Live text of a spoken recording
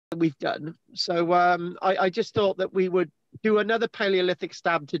we've done. So I just thought that we would do another Paleolithic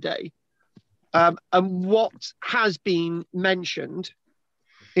stab today. And what has been mentioned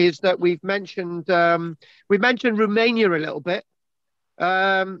is that we've mentioned Romania a little bit.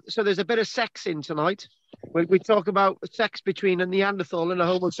 So there's a bit of sex in tonight. We talk about sex between a Neanderthal and a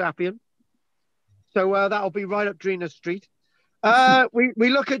Homo sapien. So that'll be right up Drina Street. We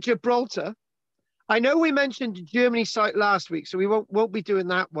look at Gibraltar. I know we mentioned the Germany site last week, so we won't be doing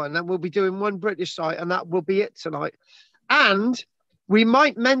that one. And we'll be doing one British site, and that will be it tonight. And we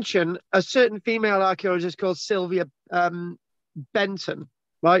might mention a certain female archaeologist called Sylvia Benton,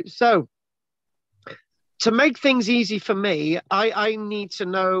 right? So to make things easy for me, I need to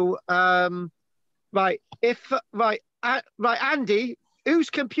know, Andy, whose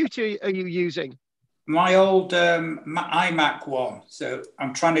computer are you using? My old iMac one. So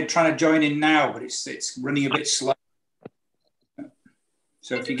I'm trying to join in now, but it's running a bit slow.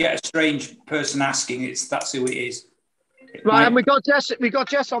 So if you get a strange person asking, that's who it is. Right, and we got Jess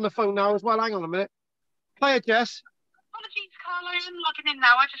on the phone now as well. Hang on a minute. Hiya, Jess. Apologies, Carl. I am logging in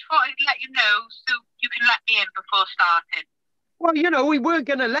now. I just thought I'd let you know so you can let me in before starting. Well, we weren't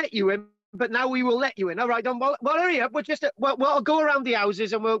going to let you in, but now we will let you in. All right, well, hurry up. We'll go around the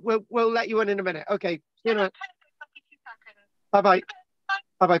houses and we'll let you in a minute. Okay. Bye-bye.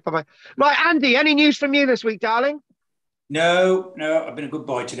 Bye-bye. Right, Andy, any news from you this week, darling? No, I've been a good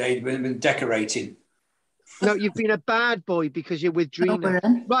boy today. I've been decorating. No, you've been a bad boy because you're with Drina.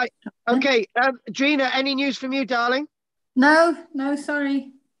 Right, okay. Drina, any news from you, darling? No,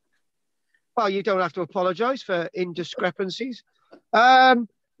 sorry. Well, you don't have to apologise for indiscrepancies.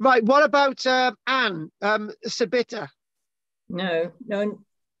 Right, what about Anne, Sabita? No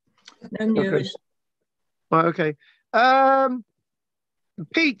news. Okay. Right, okay.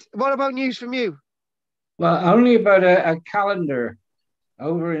 Pete, what about news from you? Well, only about a calendar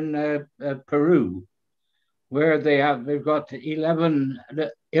over in Peru, where they've got 11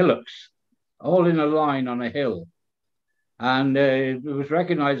 hillocks all in a line on a hill. And it was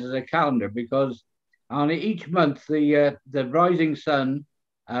recognized as a calendar because on each month, the rising sun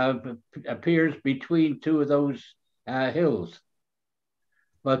appears between two of those hills.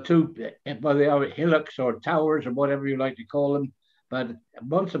 But they are hillocks or towers or whatever you like to call them. But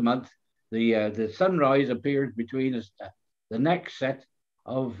once a month, the sunrise appears between the next set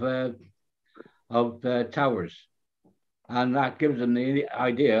of towers, and that gives them the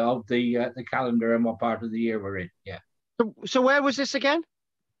idea of the calendar and what part of the year we're in. Yeah. So where was this again?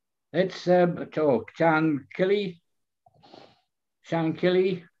 It's Chanquilli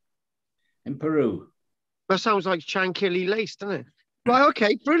in Peru. That sounds like Chanquilli Lace, doesn't it? Right,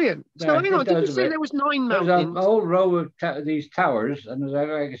 okay, brilliant. So hang on, did you say there was 9 mountains? There's a whole row of these towers, and like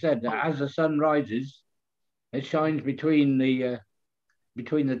I said, as the sun rises, it shines between the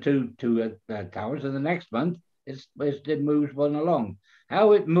two towers, and the next month it moves one along.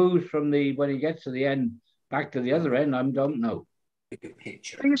 How it moves from when it gets to the end back to the other end, I don't know.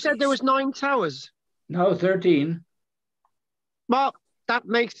 You said there was 9 towers. No, 13. Well, that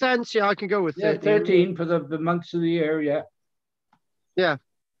makes sense. Yeah, I can go with 13. Yeah, 13 for the months of the year. Yeah. Yeah.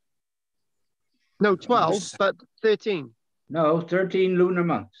 No, 12, but 13. No, 13 lunar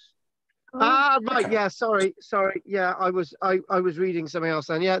months. Right. Yeah. Sorry. Yeah, I was reading something else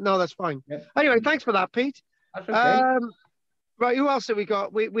then. Yeah. No, that's fine. Yeah. Anyway, thanks for that, Pete. That's okay. Right. Who else have we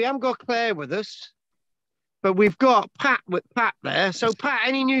got? We haven't got Claire with us, but we've got Pat there. So, Pat,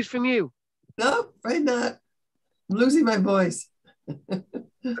 any news from you? No, afraid not. I'm losing my voice.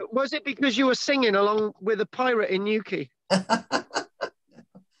 Was it because you were singing along with a pirate in Newquay?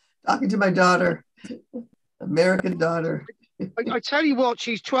 Talking to my daughter, American daughter. I tell you what,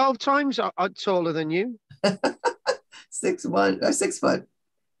 she's 12 times taller than you. 6 foot.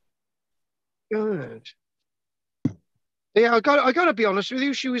 Good. Yeah, I got to be honest with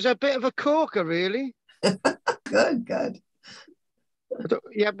you. She was a bit of a corker, really. Good.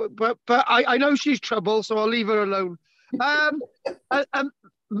 Yeah, but I know she's trouble, so I'll leave her alone.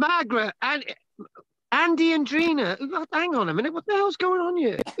 Margaret and Andy and Drina. Hang on a minute. What the hell's going on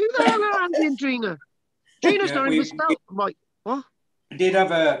here? Who the hell are Andy and Drina? Drina's not even spelled right. What? I did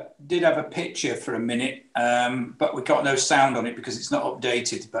have a picture for a minute, but we got no sound on it because it's not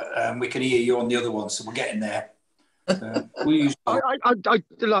updated. But we can hear you on the other one, so we're getting there. Don't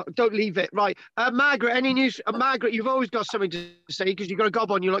leave it. Right, Margaret. Any news? Margaret, you've always got something to say because you've got a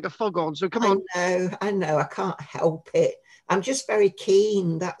gob on you like a foghorn. So come on. I know. I can't help it. I'm just very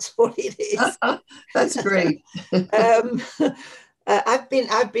keen. That's what it is. That's great. I've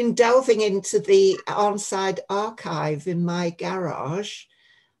been delving into the Arnside archive in my garage.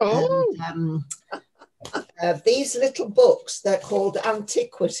 Oh. And, these little books, they're called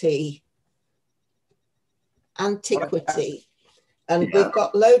Antiquity. Antiquity. And we've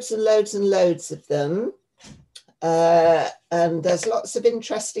got loads and loads and loads of them. And there's lots of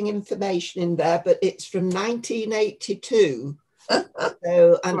interesting information in there, but it's from 1982.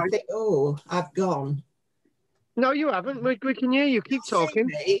 So I'm Right. thinking, oh, I've gone. No, you haven't. We can hear you. Keep talking.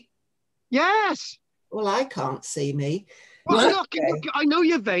 See me? Yes. Well, I can't see me. Well, What? look, I know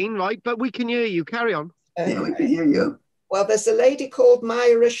you're vain, right? But we can hear you. Carry on. Yeah, we can hear you. Well, there's a lady called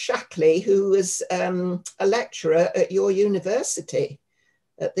Myra Shackley who was a lecturer at your university,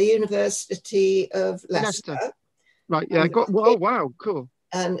 at the University of Leicester. Right. Yeah. Oh, wow. Cool.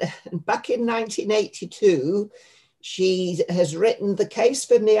 And back in 1982, she has written The Case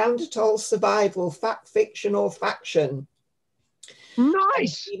for Neanderthal Survival, Fact, Fiction or Faction.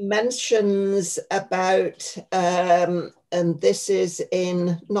 Nice. She mentions about, and this is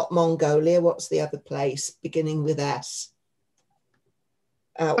in, not Mongolia, what's the other place, beginning with S?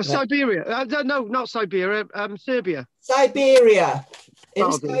 Siberia. No, not Siberia. Serbia. Siberia.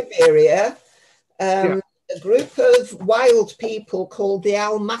 In Siberia, a group of wild people called the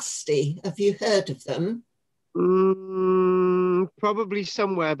Almasti. Have you heard of them? Probably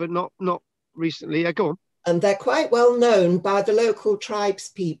somewhere, but not recently. Yeah, go on. And they're quite well known by the local tribes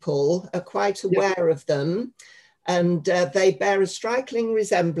people, are quite aware of them. And they bear a striking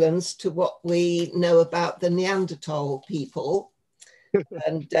resemblance to what we know about the Neanderthal people.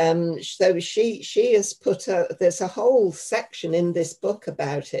 And so she has put there's a whole section in this book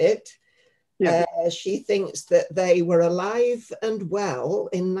about it. Yeah. She thinks that they were alive and well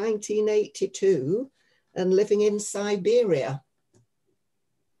in 1982 and living in Siberia.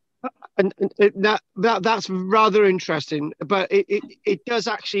 And that's rather interesting, but it does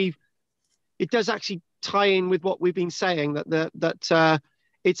actually tie in with what we've been saying, that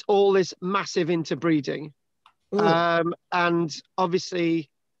it's all this massive interbreeding. And obviously,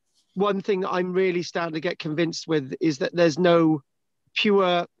 one thing that I'm really starting to get convinced with is that there's no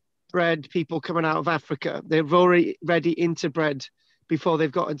pure bred people coming out of Africa. They've already interbred before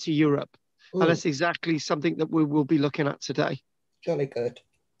they've got into Europe. And that's exactly something that we will be looking at today. Jolly good.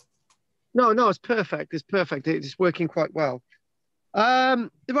 No, it's perfect. It's perfect. It's working quite well. Right,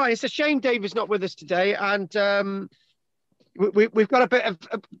 it's a shame Dave is not with us today, and we've got a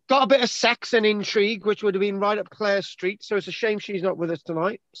bit of sex and intrigue, which would have been right up Clare Street. So it's a shame she's not with us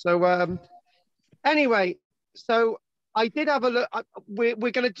tonight. So anyway, so I did have a look. We're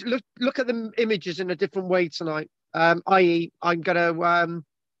going to look at the images in a different way tonight. I.e., I'm going to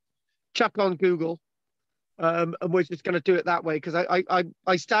chuck on Google, and we're just going to do it that way, because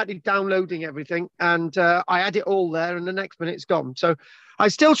I started downloading everything, and I had it all there, and the next minute it's gone. So I'm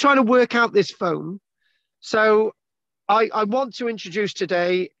still trying to work out this phone. So I want to introduce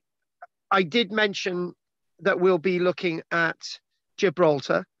today, I did mention that we'll be looking at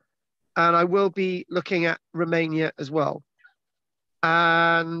Gibraltar, and I will be looking at Romania as well.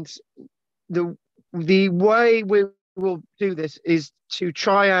 And the way we will do this is to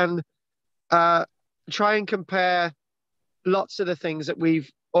try and compare lots of the things that we've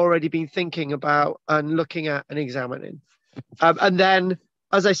already been thinking about and looking at and examining. And then,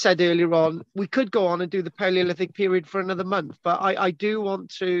 as I said earlier on, we could go on and do the Paleolithic period for another month, but I do want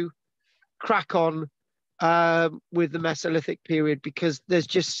to crack on with the Mesolithic period, because there's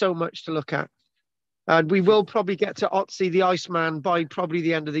just so much to look at. And we will probably get to Otzi the Iceman by probably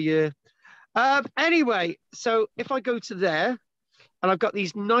the end of the year. Anyway, so if I go to there, and I've got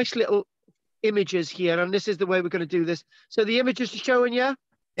these nice little images here, and this is the way we're going to do this. So the images are showing you?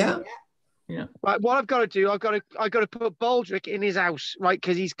 Yeah. Yeah. Right, what I've got to do, I've got to put Baldric in his house, right?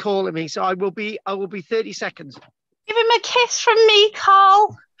 Because he's calling me. So I will be 30 seconds. Give him a kiss from me,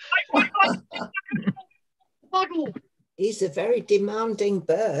 Carl. He's a very demanding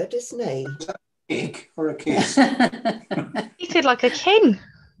bird, isn't he? Kick or a kiss? He did like a king.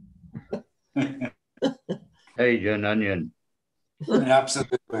 Hey, an onion.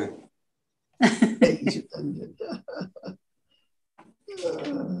 Absolutely.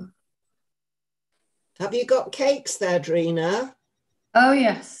 Have you got cakes there, Drina? Oh,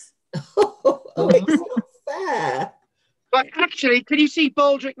 yes. Oh, it's not fair. But actually, can you see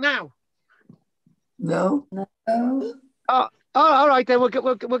Baldric now? No. Oh, Oh, all right, then we'll get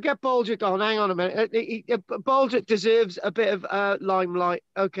Baldric on. Hang on a minute. Baldric deserves a bit of limelight.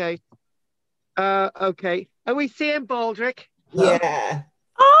 Okay. Okay. Are we seeing Baldric? Yeah.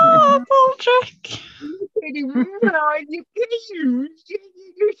 Oh, Baldric.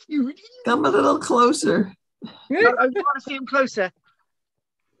 Come a little closer. I want to see him closer.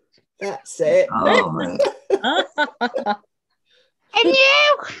 That's it. All right. And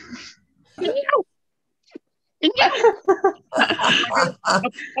you. I'll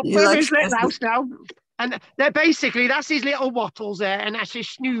You put him in like his little Christmas. house now. And they're basically, that's his little wattles there, and that's his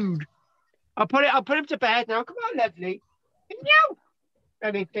snood. I'll put him to bed now. Come on, lovely. No.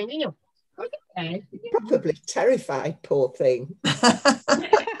 Anything, Go to bed. Probably terrified, poor thing.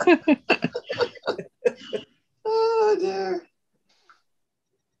 Oh dear.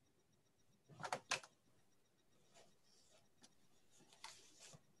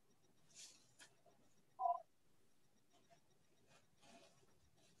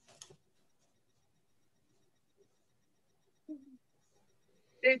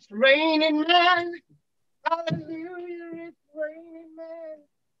 It's raining man. Hallelujah, it's raining man.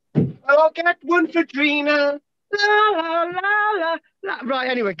 I'll get one for Trina. La, la, la, la, la. Right,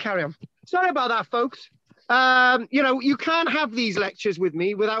 anyway, carry on. Sorry about that, folks. You can't have these lectures with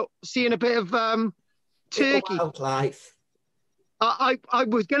me without seeing a bit of turkey. Wildlife. I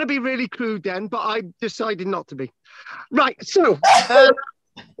was going to be really crude then, but I decided not to be. Right, so,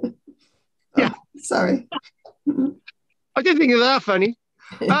 yeah. Sorry. I didn't think of that funny.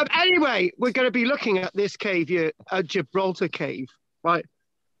 Anyway, we're going to be looking at this cave here, a Gibraltar cave, right?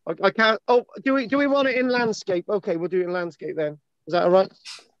 I can't. Oh, do we want it in landscape? Okay, we'll do it in landscape then. Is that all right?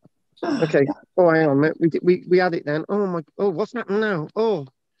 Okay. Oh, hang on a minute. We had it then. Oh my. Oh, what's happening now? Oh,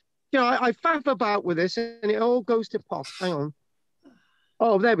 I faff about with this and it all goes to pot. Hang on.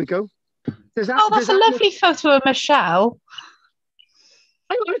 Oh, there we go. That's a lovely photo of Michelle.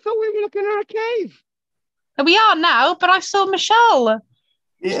 I thought we were looking at a cave. We are now, but I saw Michelle.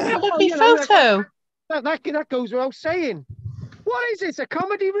 Yeah. A lovely photo. That goes without saying. What is this? A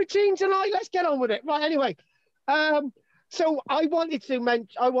comedy routine tonight? Let's get on with it. Right. Anyway, so I wanted to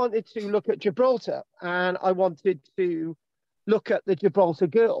look at Gibraltar, and I wanted to look at the Gibraltar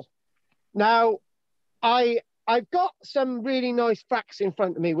girl. Now, I've got some really nice facts in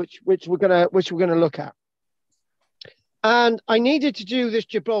front of me, which we're gonna look at, and I needed to do this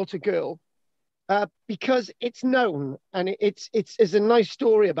Gibraltar girl. Because it's known and it's a nice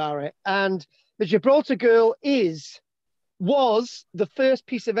story about it. And the Gibraltar girl was the first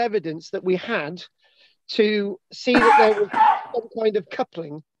piece of evidence that we had to see that there was some kind of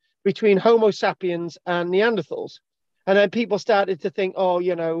coupling between Homo sapiens and Neanderthals. And then people started to think,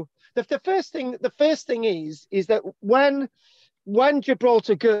 the first thing is that when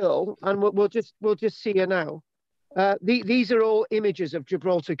Gibraltar girl, and we'll just see her now. These are all images of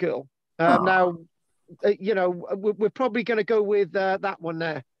Gibraltar girl. Now, we're probably going to go with that one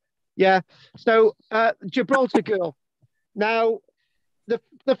there. Yeah. So Gibraltar girl. Now,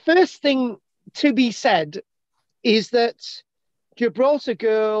 the first thing to be said is that Gibraltar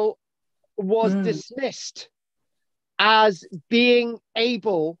girl was dismissed as being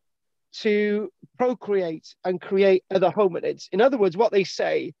able to procreate and create other hominids. In other words, what they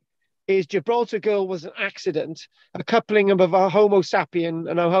say is Gibraltar girl was an accident, a coupling of a Homo sapien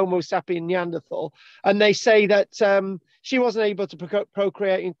and a Homo sapien Neanderthal. And they say that she wasn't able to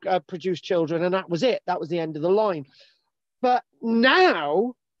procreate and produce children, and that was it. That was the end of the line. But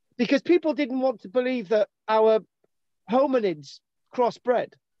now, because people didn't want to believe that our hominids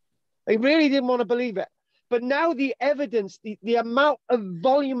crossbred, they really didn't want to believe it. But now the evidence, the amount of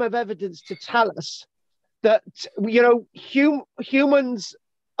volume of evidence to tell us that, humans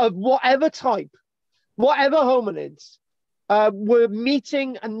of whatever type, whatever hominids, were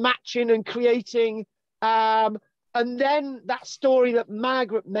meeting and matching and creating. And then that story that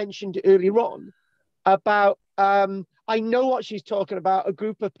Margaret mentioned earlier on about, I know what she's talking about, a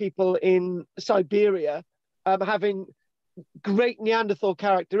group of people in Siberia having great Neanderthal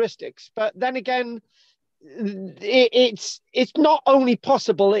characteristics. But then again, it's not only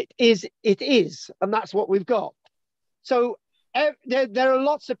possible, it is, and that's what we've got. So there are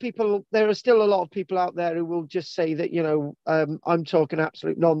lots of people, there are still a lot of people out there who will just say that, I'm talking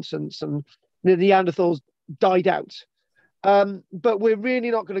absolute nonsense and the Neanderthals died out. But we're really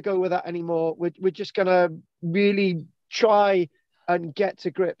not going to go with that anymore. We're just going to really try and get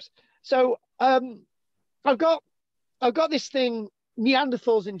to grips. So I've got this thing,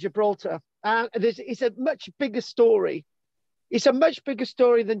 Neanderthals in Gibraltar, and it's a much bigger story. It's a much bigger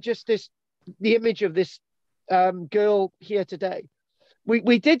story than just the image of this girl here today.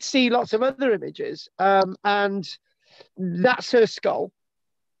 We did see lots of other images, and that's her skull.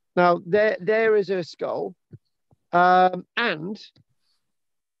 Now there is her skull, and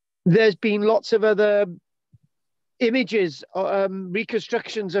there's been lots of other images,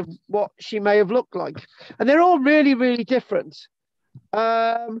 reconstructions of what she may have looked like, and they're all really, really different.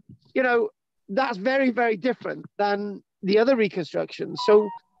 That's very, very different than the other reconstructions. So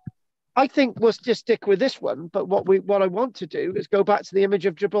I think we'll just stick with this one. But what I want to do is go back to the image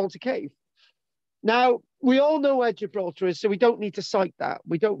of Gibraltar Cave. Now, we all know where Gibraltar is, so we don't need to cite that.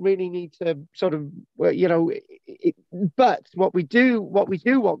 We don't really need to sort of, but what we do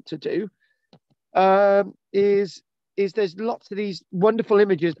want to do is there's lots of these wonderful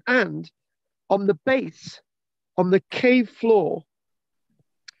images, and on the base, on the cave floor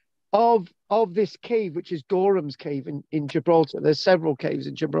of this cave, which is Gorham's Cave in Gibraltar. There's several caves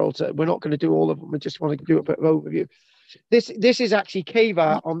in Gibraltar. We're not going to do all of them. We just want to do a bit of overview. This is actually cave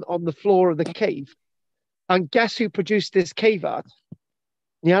art on the floor of the cave. And guess who produced this cave art?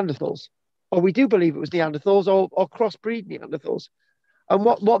 Neanderthals. Or we do believe it was Neanderthals or crossbreed Neanderthals. And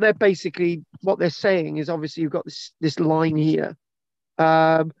what they're saying is, obviously you've got this line here,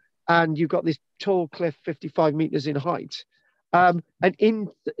 and you've got this tall cliff 55 meters in height. And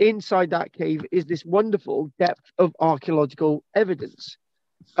inside that cave is this wonderful depth of archaeological evidence.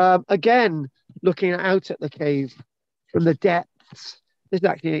 Again, looking out at the cave from the depths. There's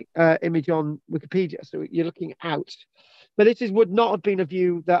actually an image on Wikipedia, so you're looking out. But would not have been a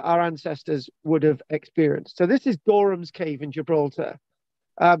view that our ancestors would have experienced. So this is Gorham's Cave in Gibraltar.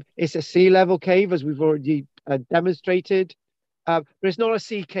 It's a sea level cave, as we've already demonstrated, but it's not a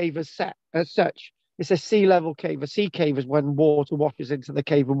sea cave as such. It's a sea level cave. A sea cave is when water washes into the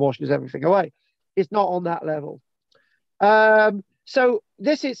cave and washes everything away. It's not on that level. So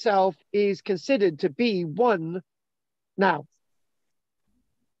this itself is considered to be one. Now,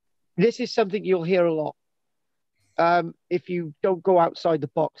 this is something you'll hear a lot if you don't go outside the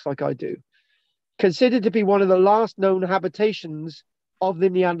box like I do. Considered to be one of the last known habitations of the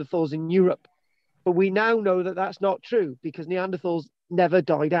Neanderthals in Europe. But we now know that that's not true, because Neanderthals never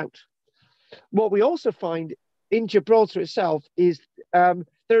died out. What we also find in Gibraltar itself is there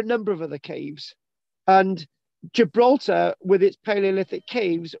are a number of other caves. And Gibraltar, with its Paleolithic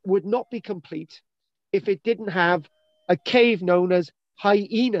caves, would not be complete if it didn't have a cave known as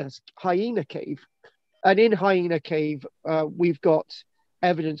Hyena Cave. And in Hyena Cave, we've got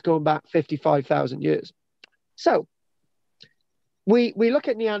evidence going back 55,000 years. So we look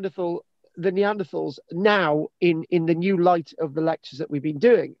at the Neanderthals now in the new light of the lectures that we've been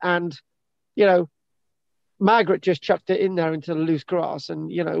doing. And, Margaret just chucked it in there into the loose grass.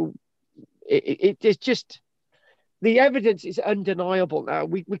 And, it's just, the evidence is undeniable now.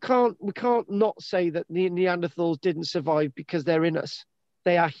 We can't not say that the Neanderthals didn't survive because they're in us.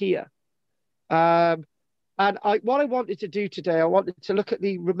 They are here. And what I wanted to do today, I wanted to look at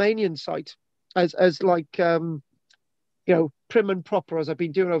the Romanian site as like, prim and proper, as I've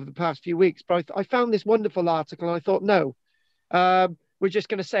been doing over the past few weeks. But I found this wonderful article, and I thought, no, we're just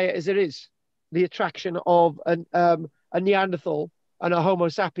going to say it as it is. The attraction of a Neanderthal and a Homo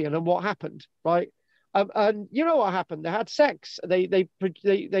sapien, and what happened, right? And you know what happened? They had sex. They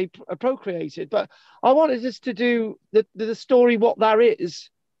procreated. But I wanted us to do the story, what there is,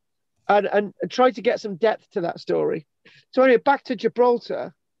 and try to get some depth to that story. So anyway, back to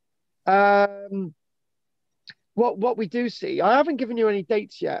Gibraltar. What we do see, I haven't given you any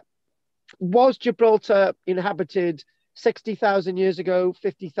dates yet. Was Gibraltar inhabited 60,000 years ago,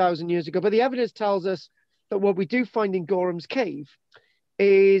 50,000 years ago? But the evidence tells us that what we do find in Gorham's Cave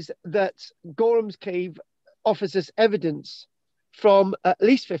is that Gorham's Cave offers us evidence from at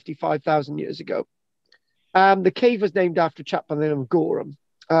least 55,000 years ago. The cave was named after a chap by the name of Gorham,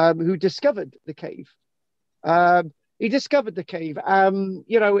 who discovered the cave. He discovered the cave.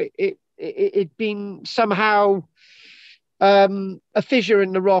 It'd been somehow a fissure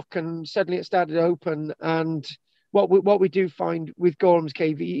in the rock, and suddenly it started to open. And what we do find with Gorham's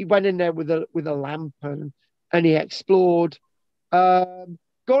Cave, he went in there with a lamp and he explored.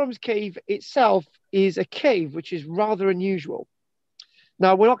 Gorham's Cave itself is a cave which is rather unusual.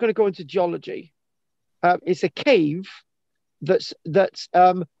 Now, we're not going to go into geology. It's a cave that's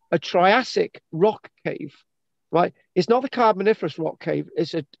a Triassic rock cave, right? It's not the Carboniferous rock cave.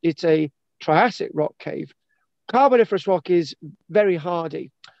 It's a Triassic rock cave. Carboniferous rock is very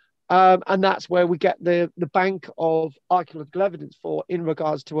hardy, and that's where we get the bank of archaeological evidence for in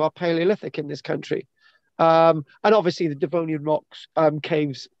regards to our Paleolithic in this country. And obviously the Devonian rocks,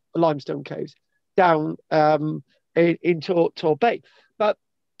 caves, limestone caves down in Tor Bay. But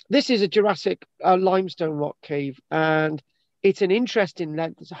this is a Jurassic limestone rock cave, and it's an interesting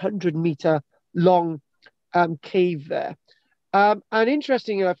length. It's a 100-meter long cave there. And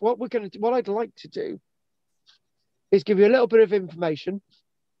interesting enough, what I'd like to do is give you a little bit of information,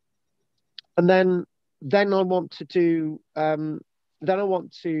 and then I want to do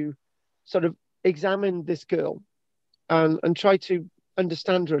sort of examine this girl and try to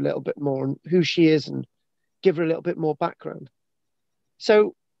understand her a little bit more and who she is, and give her a little bit more background.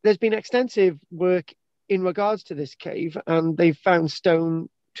 So there's been extensive work in regards to this cave, and they've found stone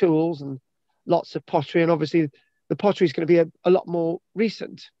tools and lots of pottery, and obviously the pottery is going to be a lot more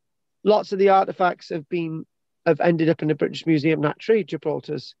recent. Lots of the artifacts have ended up in the British Museum naturally.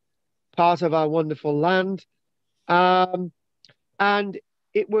 Gibraltar's part of our wonderful land. And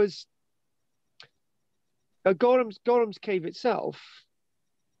it was Gorham's Cave itself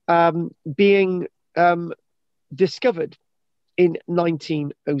being discovered in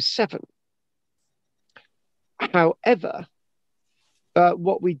 1907. However,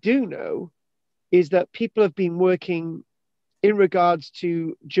 what we do know is that people have been working in regards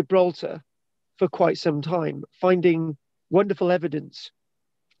to Gibraltar for quite some time, finding wonderful evidence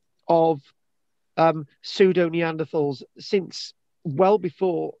of pseudo-Neanderthals since well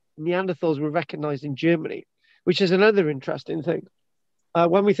before Neanderthals were recognized in Germany, which is another interesting thing.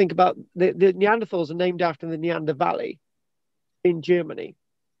 When we think about the Neanderthals are named after the Neander Valley in Germany.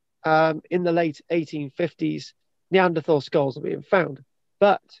 In the late 1850s, Neanderthal skulls are being found.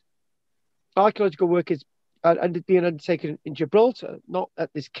 But archaeological work is being undertaken in Gibraltar, not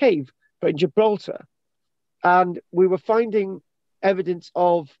at this cave, but in Gibraltar. And we were finding evidence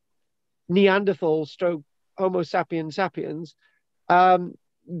of Neanderthal stroke Homo sapiens sapiens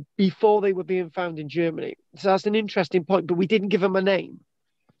before they were being found in Germany. So that's an interesting point, but we didn't give them a name.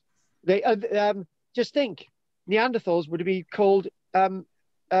 They just think Neanderthals would be called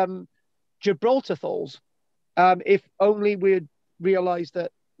Gibraltarthals if only we had realized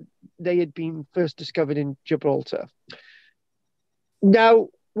that they had been first discovered in Gibraltar. Now,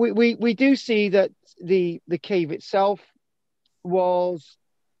 we do see that the cave itself was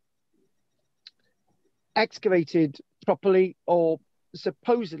excavated properly, or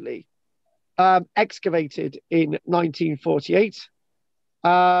supposedly excavated in 1948.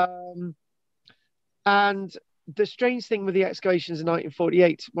 And the strange thing with the excavations in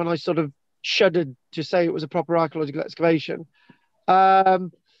 1948, when I sort of shuddered to say it was a proper archaeological excavation, the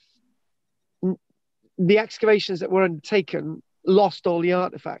excavations that were undertaken lost all the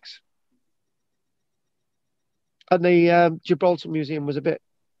artifacts. And the Gibraltar Museum was a bit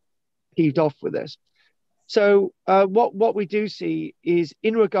peeved off with this. So what we do see is,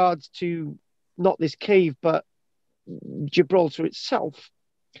 in regards to not this cave, but Gibraltar itself,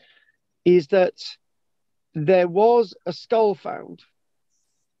 is that there was a skull found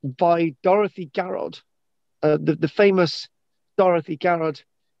by Dorothy Garrod, the famous Dorothy Garrod,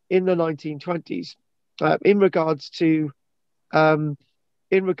 in the 1920s, in regards to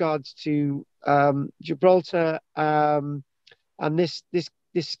Gibraltar, and this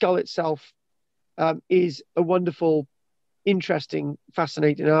skull itself is a wonderful, interesting,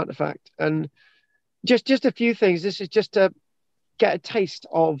 fascinating artifact. And just a few things. This is just to get a taste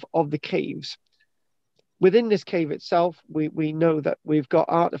of the caves. Within this cave itself, we know that we've got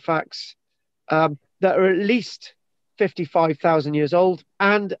artifacts that are at least 55,000 years old,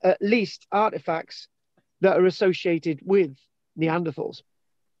 and at least artifacts that are associated with Neanderthals.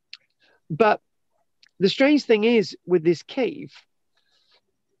 But the strange thing is with this cave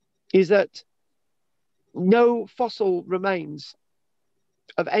is that no fossil remains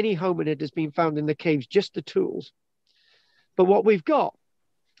of any hominid has been found in the caves, just the tools. But what we've got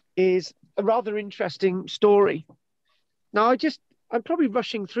is a rather interesting story. Now, I'm probably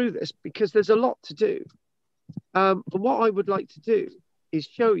rushing through this because there's a lot to do. But what I would like to do is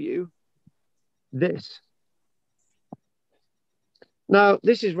show you this. Now,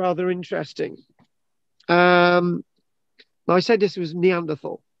 this is rather interesting. Now, I said this was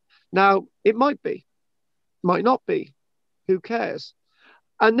Neanderthal. Now, it might be, might not be. Who cares?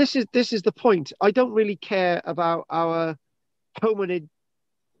 And this is the point. I don't really care about our hominid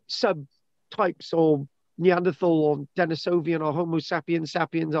subtypes, or Neanderthal, or Denisovian, or Homo sapiens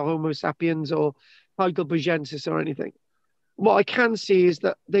sapiens, or Homo sapiens, or Heidelbergensis, or anything. What I can see is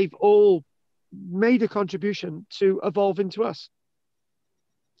that they've all made a contribution to evolve into us.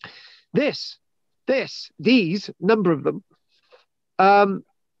 These number of them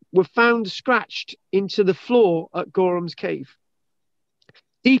were found scratched into the floor at Gorham's Cave,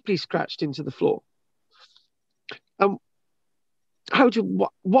 deeply scratched into the floor.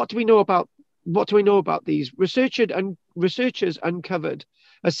 What do we know about these? Researchers uncovered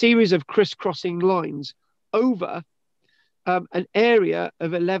a series of crisscrossing lines over an area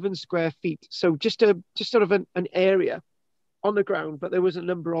of 11 square feet. So just sort of an area on the ground, but there was a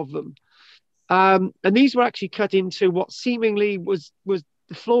number of them. And these were actually cut into what seemingly was the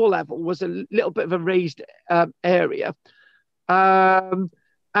floor level, was a little bit of a raised area. And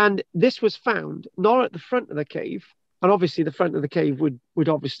this was found not at the front of the cave, and obviously the front of the cave would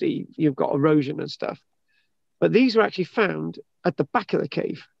obviously, you've got erosion and stuff. But these were actually found at the back of the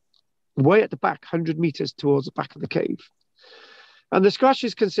cave, way at the back, 100 meters towards the back of the cave. And the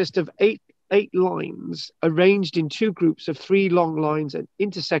scratches consist of eight 8 lines arranged in 2 groups of 3 long lines and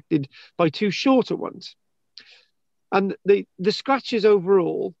intersected by 2 shorter ones. And the scratches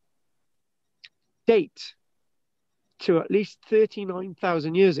overall date to at least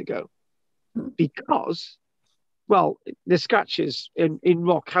 39,000 years ago, because, well, the scratches in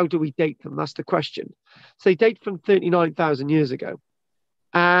rock, how do we date them? That's the question. So they date from 39,000 years ago.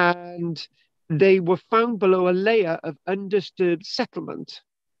 And they were found below a layer of undisturbed settlement.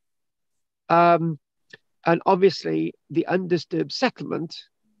 And obviously, the undisturbed settlement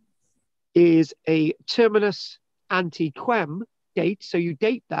is a terminus ante quem date. So you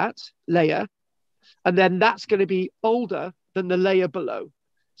date that layer, and then that's going to be older than the layer below.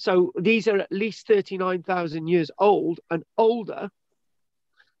 So these are at least 39,000 years old and older.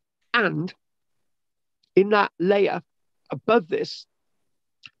 And in that layer above this,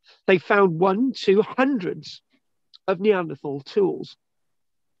 they found 1 to hundreds of Neanderthal tools.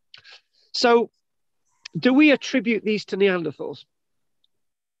 So do we attribute these to Neanderthals?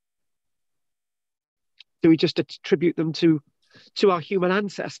 Do we just attribute them to our human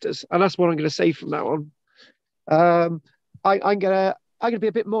ancestors? And that's what I'm going to say from now on. I'm going to be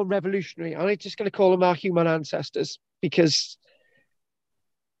a bit more revolutionary. I'm just going to call them our human ancestors, because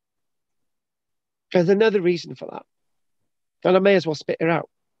there's another reason for that. And I may as well spit it out.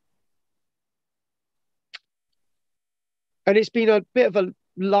 And it's been a bit of a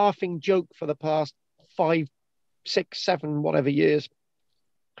laughing joke for the past 5, 6, 7, whatever years.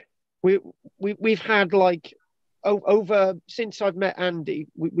 We've had, like, over since I've met Andy,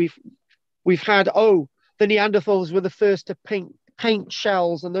 we've had, the Neanderthals were the first to paint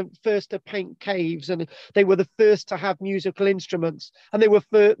shells, and the first to paint caves, and they were the first to have musical instruments, and they were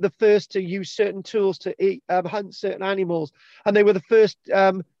the first to use certain tools to hunt certain animals, and they were the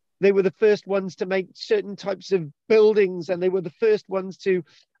first ones to make certain types of buildings, and they were the first ones to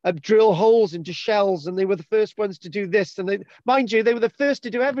drill holes into shells, and they were the first ones to do this, and mind you, they were the first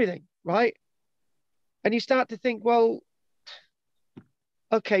to do everything, right? And you start to think, well,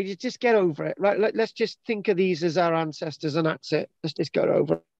 okay, just get over it, right? Let's just think of these as our ancestors, and that's it. Let's just get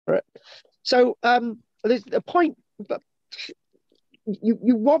over it. So there's a point, but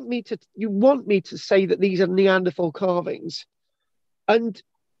you want me to say that these are Neanderthal carvings, and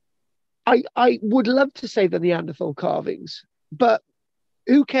I would love to say the Neanderthal carvings, but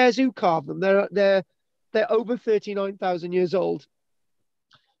who cares who carved them? They're over 39,000 years old,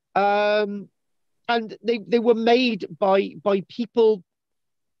 and they were made by people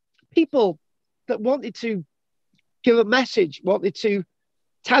that wanted to give a message, wanted to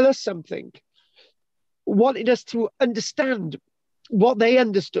tell us something, wanted us to understand what they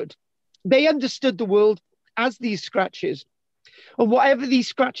understood. They understood the world as these scratches, and whatever these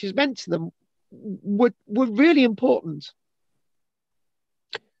scratches meant to them were really important.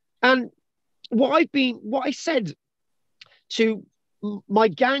 And what I said to my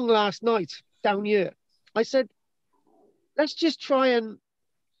gang last night down here, I said, let's just try and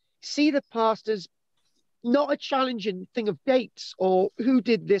see the past as not a challenging thing of dates or who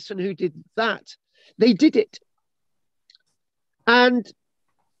did this and who did that. They did it. And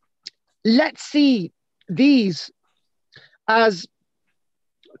let's see these as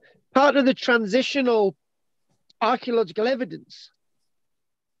part of the transitional archaeological evidence,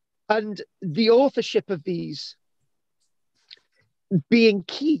 and the authorship of these being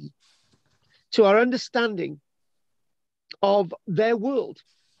key to our understanding of their world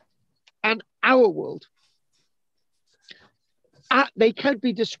and our world. They can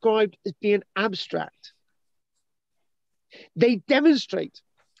be described as being abstract. They demonstrate,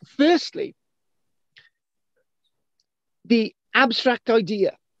 firstly, the abstract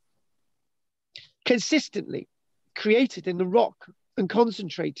idea consistently created in the rock and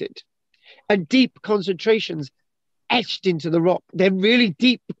concentrated, and deep concentrations etched into the rock. They're really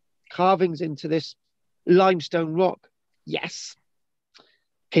deep carvings into this limestone rock. Yes,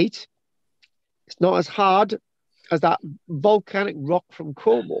 Pete, it's not as hard as that volcanic rock from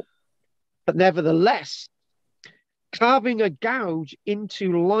Cornwall, but nevertheless, carving a gouge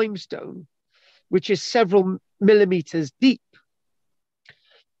into limestone, which is several millimeters deep,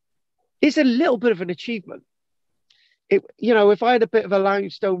 is a little bit of an achievement. If I had a bit of a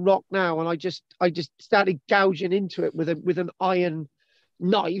limestone rock now and I just started gouging into it with an iron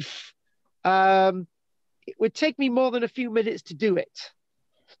knife, it would take me more than a few minutes to do it.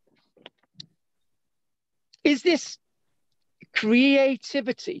 Is this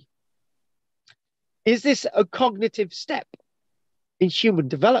creativity? Is this a cognitive step in human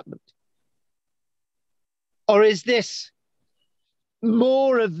development? Or is this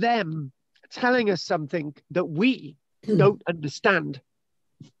more of them telling us something that we don't understand?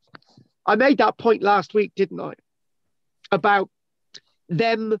 I made that point last week, didn't I? About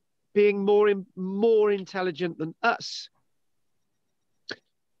them being more intelligent than us.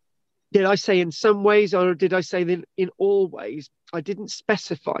 Did I say in some ways, or did I say in all ways? I didn't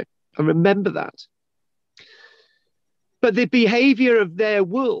specify. I remember that. But the behavior of their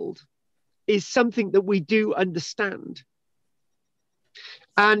world is something that we do understand.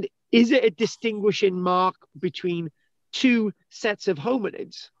 And is it a distinguishing mark between two sets of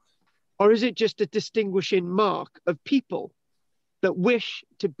hominids? Or is it just a distinguishing mark of people that wish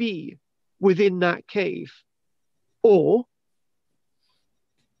to be within that cave? Or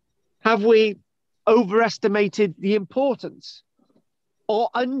have we overestimated the importance or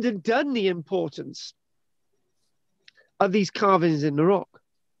underdone the importance of these carvings in the rock?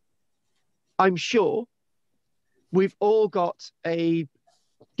 I'm sure we've all got a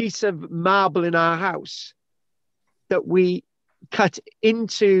piece of marble in our house that we cut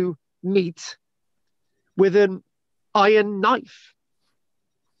into meat with an iron knife.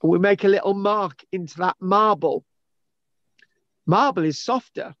 We make a little mark into that marble. Marble is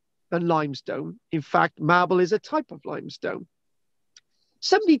softer than limestone. In fact, marble is a type of limestone.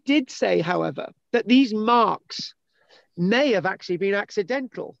 Somebody did say, however, that these marks may have actually been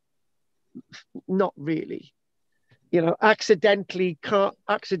accidental. Not really. You know, accidentally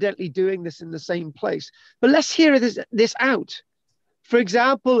doing this in the same place. But let's hear this out. For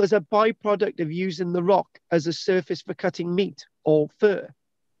example, as a byproduct of using the rock as a surface for cutting meat or fur,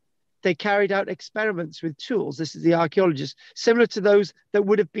 they carried out experiments with tools. This is the archaeologist, similar to those that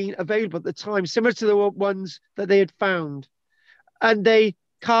would have been available at the time, similar to the ones that they had found. And they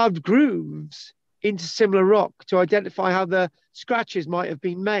carved grooves into similar rock to identify how the scratches might have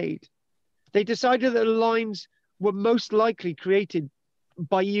been made. They decided that the lines were most likely created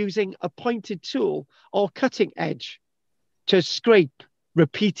by using a pointed tool or cutting edge to scrape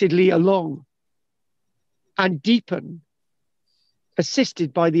repeatedly along and deepen,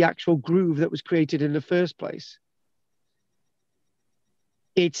 assisted by the actual groove that was created in the first place.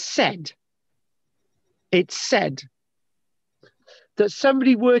 It's said that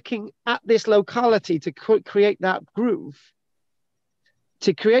somebody working at this locality to create that groove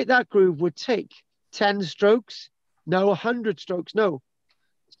would take 10 strokes, no, 100 strokes, no,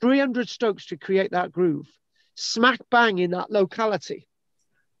 300 strokes to create that groove, smack bang in that locality.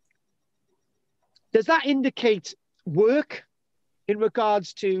 Does that indicate work in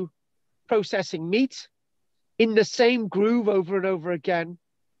regards to processing meat in the same groove over and over again?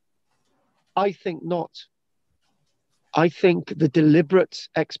 I think not. I think the deliberate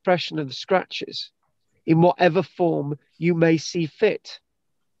expression of the scratches in whatever form you may see fit.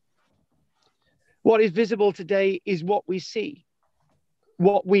 What is visible today is what we see,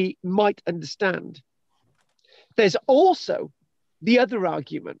 what we might understand. There's also the other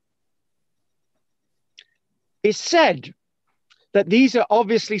argument. It's said that these are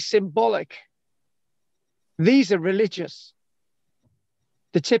obviously symbolic. These are religious.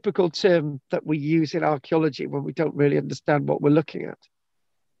 The typical term that we use in archaeology when we don't really understand what we're looking at.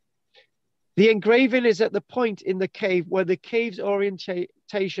 The engraving is at the point in the cave where the cave's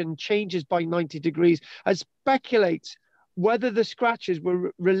orientation changes by 90 degrees and speculates whether the scratches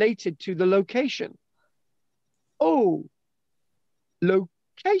were related to the location. Oh,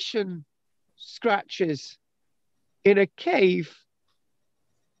 location scratches in a cave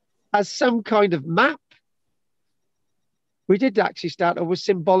as some kind of map. We did actually start off with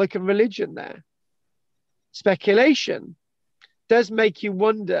symbolic and religion there. Speculation does make you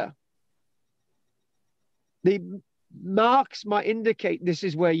wonder. The marks might indicate this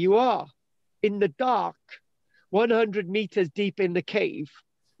is where you are, in the dark, 100 meters deep in the cave,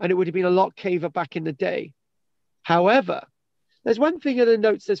 and it would have been a locked cave back in the day. However, there's one thing in the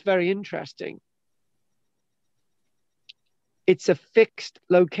notes that's very interesting. It's a fixed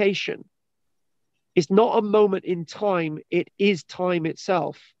location. It's not a moment in time, it is time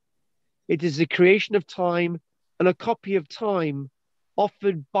itself. It is the creation of time and a copy of time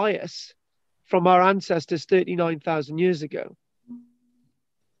offered by us from our ancestors 39,000 years ago.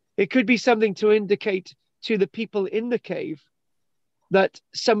 It could be something to indicate to the people in the cave that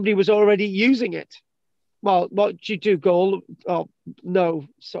somebody was already using it. Well, what did you do, Goal? Oh, no.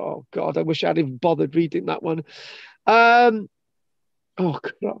 So, oh God, I wish I'd even bothered reading that one. Oh, God.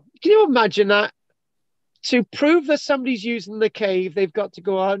 Can you imagine that? To prove that somebody's using the cave, they've got to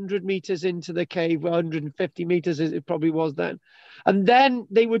go 100 meters into the cave, 150 meters as it probably was then. And then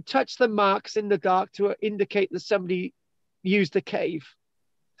they would touch the marks in the dark to indicate that somebody used the cave.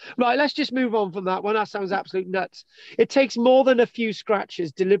 Right, let's just move on from that one. That sounds absolute nuts. It takes more than a few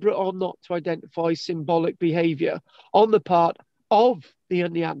scratches, deliberate or not, to identify symbolic behavior on the part of the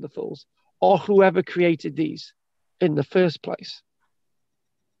Neanderthals or whoever created these in the first place.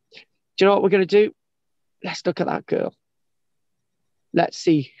 Do you know what we're going to do? Let's look at that girl. Let's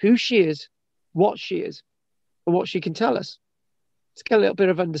see who she is, what she is, and what she can tell us. Let's get a little bit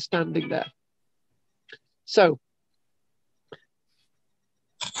of understanding there. So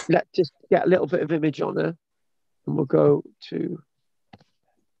let's just get a little bit of image on her, and we'll go to...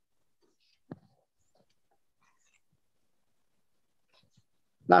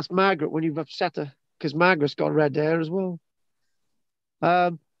 That's Margaret when you've upset her, because Margaret's got red hair as well.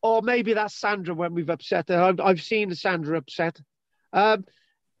 Or maybe that's Sandra when we've upset her. I've seen Sandra upset. The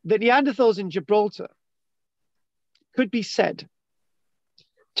Neanderthals in Gibraltar could be said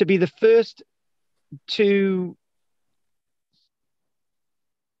to be the first to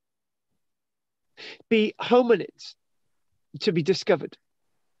be hominids to be discovered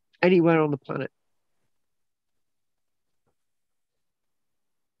anywhere on the planet.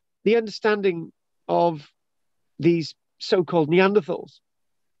 The understanding of these so-called Neanderthals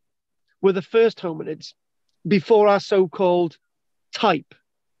were the first hominids before our so-called type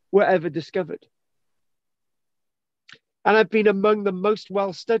were ever discovered. And have been among the most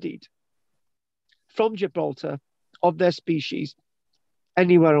well-studied from Gibraltar of their species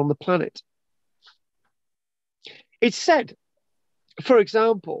anywhere on the planet. It's said, for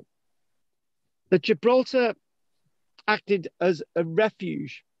example, that Gibraltar acted as a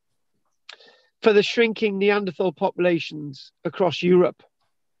refuge for the shrinking Neanderthal populations across Europe.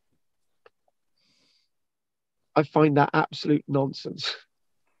 I find that absolute nonsense.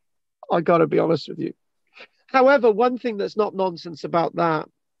 I got to be honest with you. However, one thing that's not nonsense about that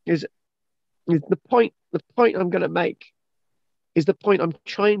is the point I'm going to make, is the point I'm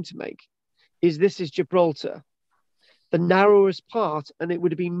trying to make, is this is Gibraltar, the narrowest part, and it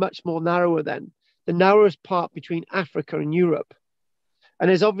would have been much more narrower then, the narrowest part between Africa and Europe. And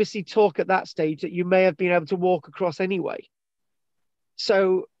there's obviously talk at that stage that you may have been able to walk across anyway.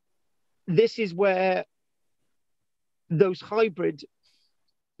 So this is where those hybrid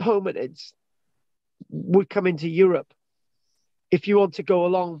hominids would come into Europe. If you want to go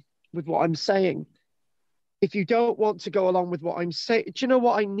along with what I'm saying, if you don't want to go along with what I'm saying, do you know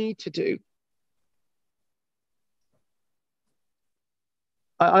what I need to do?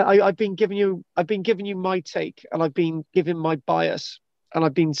 I've been giving you my take, and I've been giving my bias, and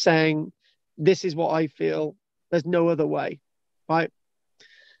I've been saying this is what I feel. There's no other way, right?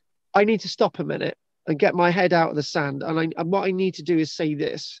 I need to stop a minute and get my head out of the sand, and what I need to do is say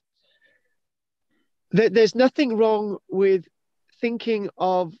this: there's nothing wrong with thinking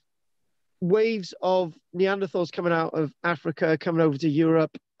of waves of Neanderthals coming out of Africa, coming over to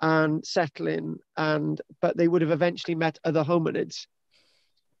Europe and settling, but they would have eventually met other hominids.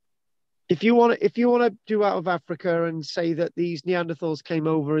 If you want to do out of Africa and say that these Neanderthals came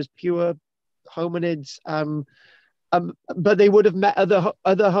over as pure hominids, but they would have met other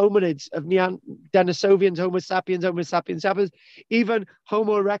hominids of Denisovians, Homo sapiens, even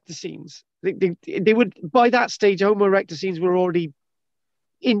Homo erectusines. They would, by that stage, Homo erectusines were already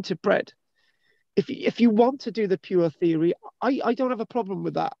interbred. If you want to do the pure theory, I don't have a problem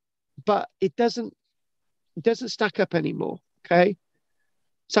with that, but it doesn't stack up anymore. Okay.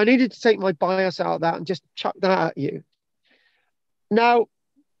 So I needed to take my bias out of that and just chuck that at you. Now,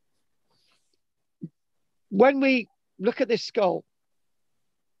 when we look at this skull,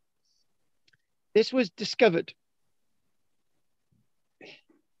 this was discovered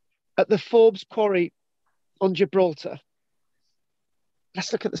at the Forbes quarry on Gibraltar.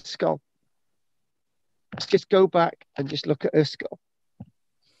 Let's look at the skull. Let's just go back and just look at her skull.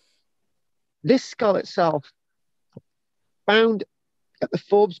 This skull itself, found at the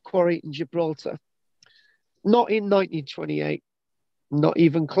Forbes quarry in Gibraltar, not in 1928, not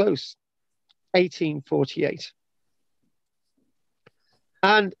even close, 1848.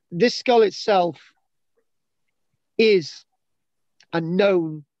 And this skull itself is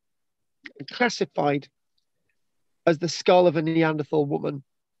known and classified as the skull of a Neanderthal woman,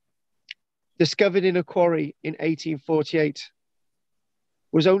 discovered in a quarry in 1848,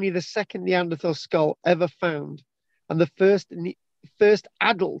 was only the second Neanderthal skull ever found and the first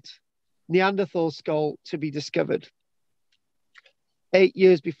adult Neanderthal skull to be discovered. 8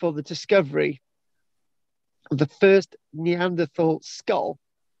 years before the discovery of the first Neanderthal skull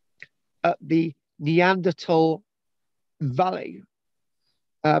at the Neanderthal Valley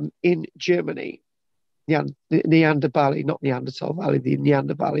in Germany. Neander Valley, not Neanderthal Valley, the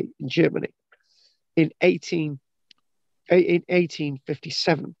Neander Valley in Germany in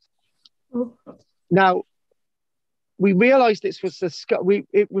 1857. Oh. Now, we realized this was the skull.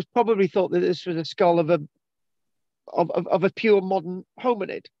 It was probably thought that this was a skull of a pure modern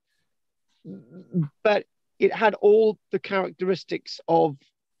hominid. but it had all the characteristics of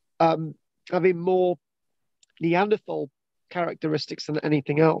having more Neanderthal characteristics than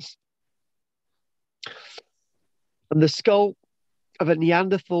anything else. And the skull of a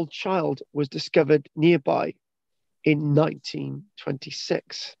Neanderthal child was discovered nearby in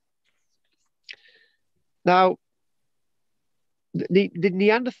 1926. Now, the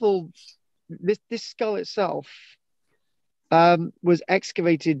Neanderthal, this skull itself was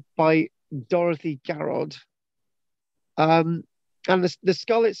excavated by Dorothy Garrod. And the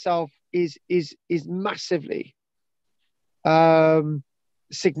skull itself is massively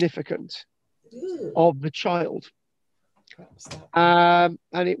significant of the child. And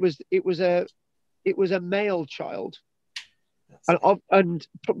it was a male child, and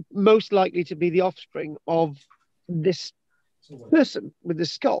most likely to be the offspring of this person with the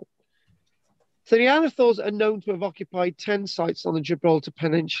skull. So Neanderthals are known to have occupied 10 sites on the Gibraltar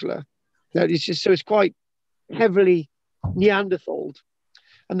Peninsula. Now, it's quite heavily Neanderthal.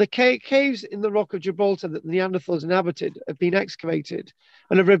 And the caves in the Rock of Gibraltar that the Neanderthals inhabited have been excavated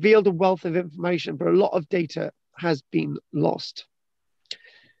and have revealed a wealth of information, but a lot of data has been lost.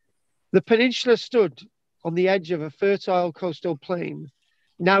 The peninsula stood on the edge of a fertile coastal plain,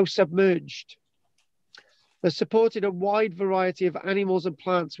 now submerged, that supported a wide variety of animals and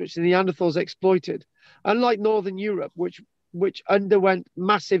plants which the Neanderthals exploited. Unlike Northern Europe, which underwent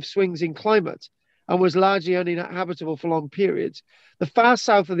massive swings in climate and was largely uninhabitable for long periods, the far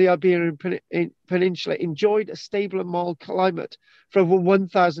south of the Iberian Peninsula enjoyed a stable and mild climate for over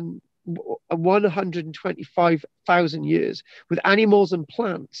 125,000 years, with animals and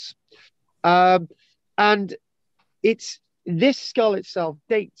plants. And this skull itself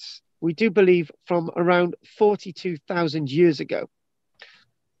dates, we do believe, from around 42,000 years ago.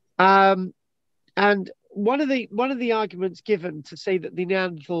 And one of the arguments given to say that the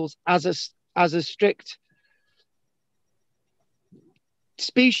Neanderthals, as a strict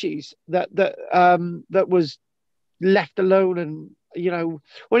species that was left alone, and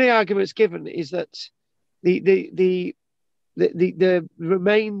one of the arguments given is that the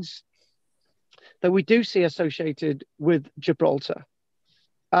remains that we do see associated with Gibraltar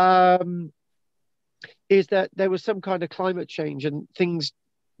is that there was some kind of climate change and things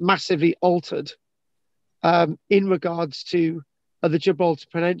massively altered in regards to the Gibraltar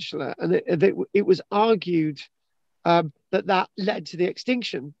Peninsula, and it was argued that led to the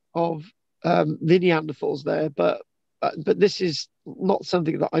extinction of the Neanderthals there, but this is not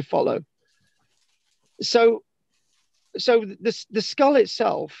something that I follow. So the skull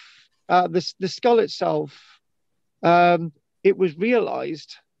itself, it was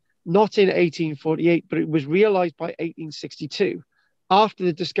realized not in 1848, but it was realized by 1862, after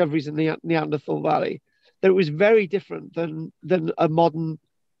the discoveries in the Neanderthal Valley, that it was very different than a modern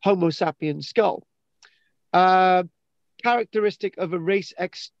Homo sapiens skull. Characteristic of a race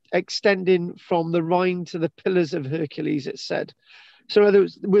extending from the Rhine to the Pillars of Hercules, it said. So in other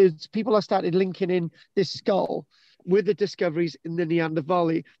words, people have started linking in this skull with the discoveries in the Neanderthal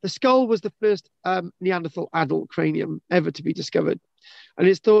Valley. The skull was the first Neanderthal adult cranium ever to be discovered, and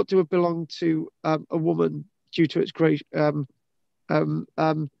it's thought to have belonged to a woman due to its great,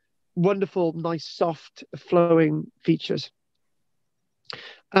 wonderful, nice, soft, flowing features.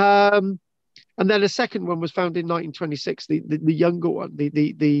 And then a second one was found in 1926. The younger one,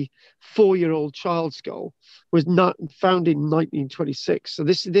 the 4-year-old child skull, was not found in 1926. So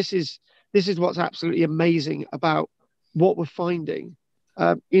this is what's absolutely amazing about what we're finding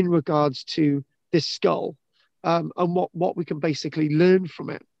in regards to this skull, and what we can basically learn from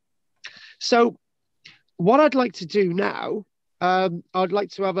it. So what I'd like to do now, I'd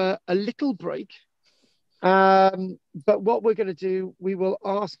like to have a little break. But what we're going to do, we will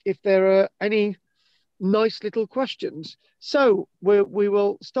ask if there are any nice little questions. So we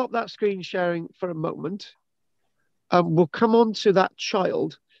will stop that screen sharing for a moment. We'll come on to that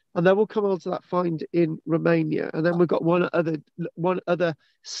child, and then we'll come on to that find in Romania, and then we've got one other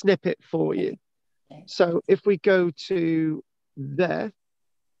snippet for you. So if we go to there,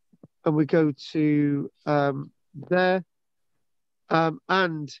 and we go to there,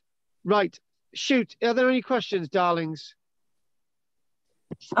 and right. Shoot, are there any questions, darlings?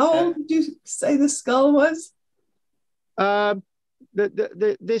 How old did you say the skull was? The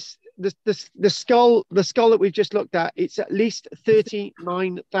skull that we've just looked at, it's at least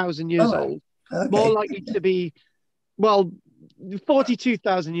 39,000 years old. Okay. More likely to be, well,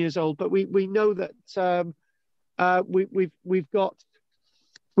 42,000 years old. But we know that we've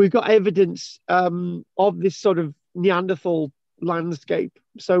got evidence of this sort of Neanderthal landscape.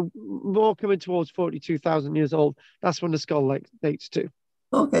 So more coming towards 42,000 years old. That's when the skull dates to.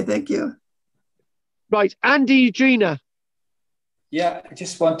 Okay, thank you. Right, Andy, Gina. Yeah, I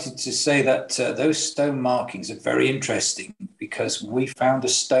just wanted to say that those stone markings are very interesting because we found a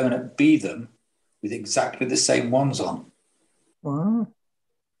stone at Beetham with exactly the same ones on. Wow.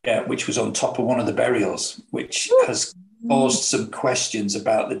 Yeah, which was on top of one of the burials, which has caused some questions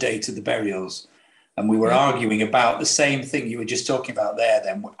about the date of the burials. And we were arguing about the same thing you were just talking about there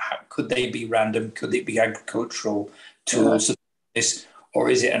then. How, could they be random? Could it be agricultural tools? This, or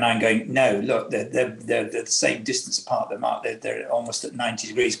is it? And I'm going, no, look, they're the same distance apart. They're almost at 90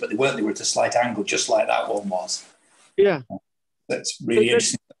 degrees, but they weren't. They were at a slight angle, just like that one was. Yeah. That's really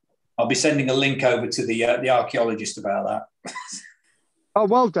interesting. I'll be sending a link over to the archaeologist about that. Oh,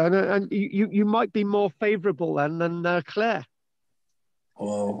 well done. And you might be more favourable then than Claire.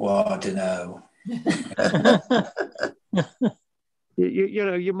 Oh, well, I don't know. you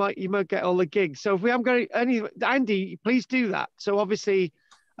know, you might get all the gigs. So if we haven't got any, Andy, please do that. So obviously,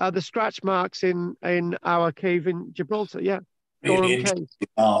 the scratch marks in our cave in Gibraltar, yeah, Really interesting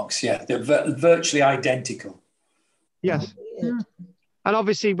marks, yeah, they're virtually identical. Yes, and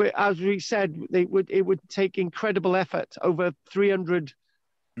obviously, as we said, it would take incredible effort over 300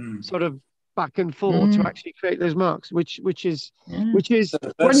 sort of back and forth to actually create those marks, which is when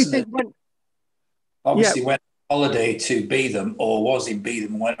you think when. Obviously went on holiday to Beetham or was in Beetham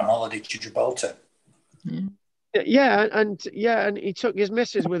and went on holiday to Gibraltar. Yeah, and he took his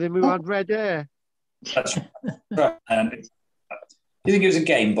missus with him who had red hair. That's right. And do you think it was a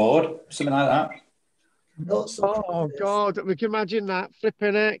game board, something like that? Oh God, we can imagine that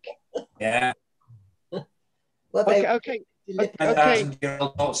flipping heck. Yeah. Well, okay.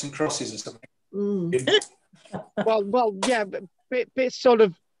 1,000-year-old noughts and crosses or something. Well, yeah, bit sort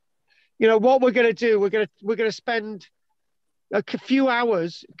of. You know what we're going to do? We're going to spend a few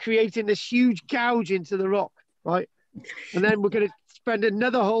hours creating this huge gouge into the rock, right? And then we're going to spend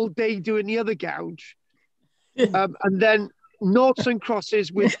another whole day doing the other gouge, and then noughts and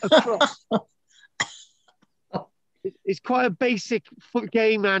crosses with a cross. It's quite a basic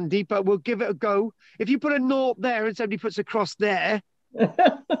game, Andy, but we'll give it a go. If you put a nought there and somebody puts a cross there,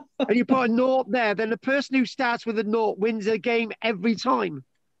 and you put a nought there, then the person who starts with a nought wins the game every time.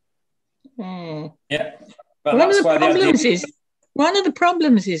 Yeah, but one of the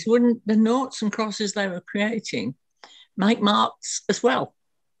problems is wouldn't the noughts and crosses they were creating make marks as well,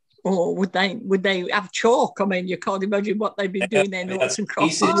 or would they have chalk? I mean, you can't imagine what they've been doing their noughts and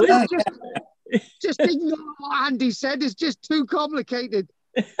crosses with. Just ignore what Andy said. It's just too complicated.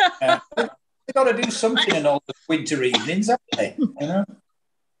 They've got to do something in all the winter evenings, haven't they? You know?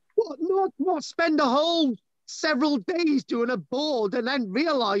 What? Spend a whole several days doing a board and then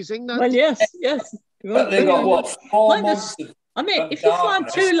realising that. Well, yes. But they've got what, 4 months? I mean, if you find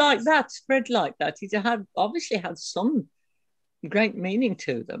two like that, spread like that, it obviously had some great meaning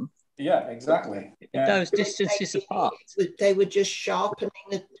to them. Yeah, exactly. Yeah. Those distances apart. They were just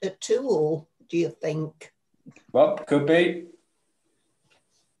sharpening a tool, do you think? Well, could be.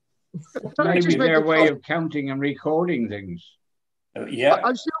 Maybe their way of counting and recording things. Yeah.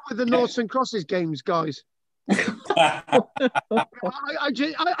 I'm still with the noughts and crosses games, guys. You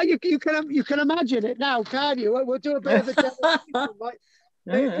can imagine it now, can you? We'll do a bit of a demonstration,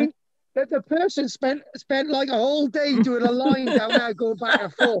 right? The person spent like a whole day doing a line down there, going back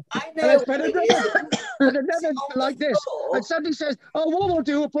and forth. I know. And another like this. And somebody says, "Oh, what we'll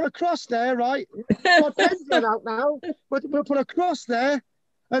do? We'll put a cross there, right? Got pens run out now. We'll put a cross there."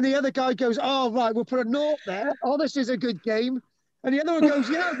 And the other guy goes, "Oh, right, we'll put a nought there. Oh, this is a good game." And the other one goes,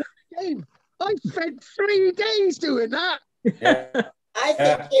 "Yeah, good game. I spent 3 days doing that." Yeah. I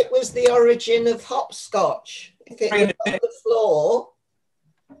think it was the origin of hopscotch. If it was on the floor.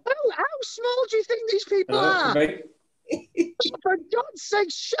 How small do you think these people are? For God's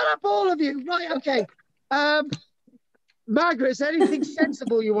sake, shut up, all of you. Right, okay. Margaret, is there anything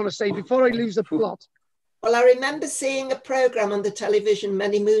sensible you want to say before I lose the plot? Well, I remember seeing a programme on the television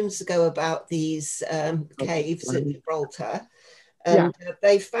many moons ago about these caves at Gibraltar. And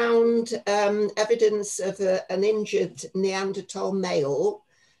they found evidence of an injured Neanderthal male.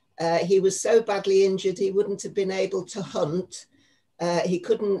 He was so badly injured he wouldn't have been able to hunt. He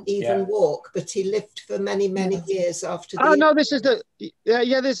couldn't even walk, but he lived for many, many years after. Oh no, this is the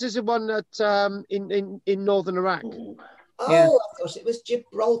this is the one that in northern Iraq. Oh, I thought it was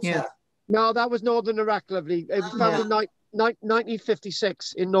Gibraltar. Yeah. No, that was northern Iraq, lovely. It was found in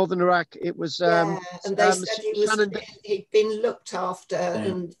 1956 in northern Iraq. It was. And they said he'd been looked after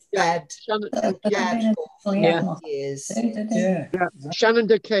and fed and cared for years. Yeah.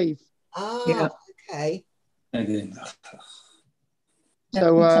 Shenandoah Cave. Oh, okay.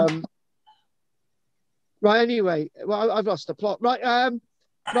 So, right, anyway, well, I've lost the plot. Right,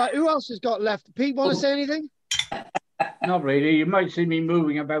 Right, who else has got left? Pete, want to say anything? Not really. You might see me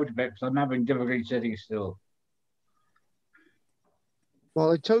moving about a bit because I'm having difficulty sitting still.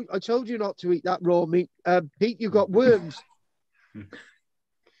 Well, I told you not to eat that raw meat. Pete, you've got worms.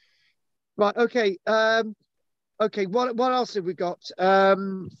 Right, okay. Okay, what else have we got?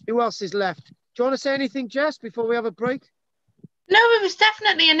 Who else is left? Do you want to say anything, Jess, before we have a break? No, it was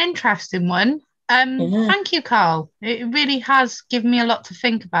definitely an interesting one. Thank you, Carl. It really has given me a lot to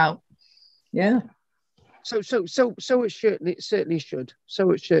think about. Yeah. So it certainly should.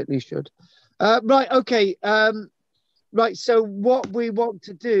 So it certainly should. Right, okay. Right, so what we want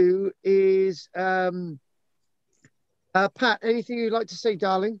to do is Pat, anything you'd like to say,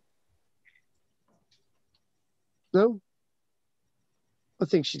 darling? No? I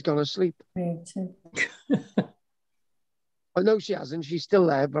think she's gone to sleep. Me too. I know she hasn't. She's still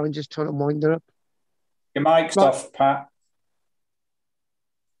there, but I'm just trying to wind her up. Your mic's off, Pat.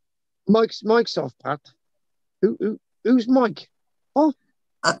 Mike's off, Pat. Who's Mike? Oh,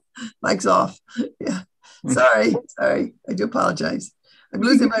 Mike's off. Yeah. Sorry. I do apologize. I'm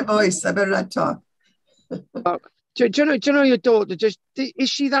losing my voice. I better not talk. do you know your daughter? Is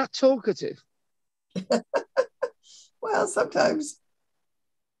she that talkative? Well, sometimes.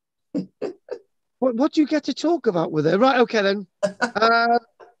 What do you get to talk about with her? Right, okay then.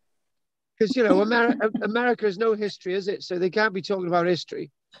 Because you know, America has no history, is it? So they can't be talking about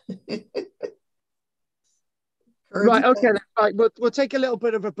history. Right, okay then. Right, we'll take a little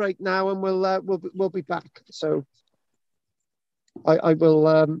bit of a break now, and we'll be back. So I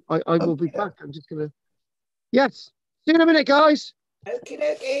will be back. I'm just gonna. Yes. See you in a minute, guys. Okie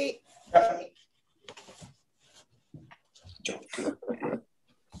dokie.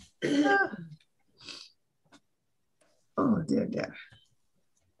 Oh, dear.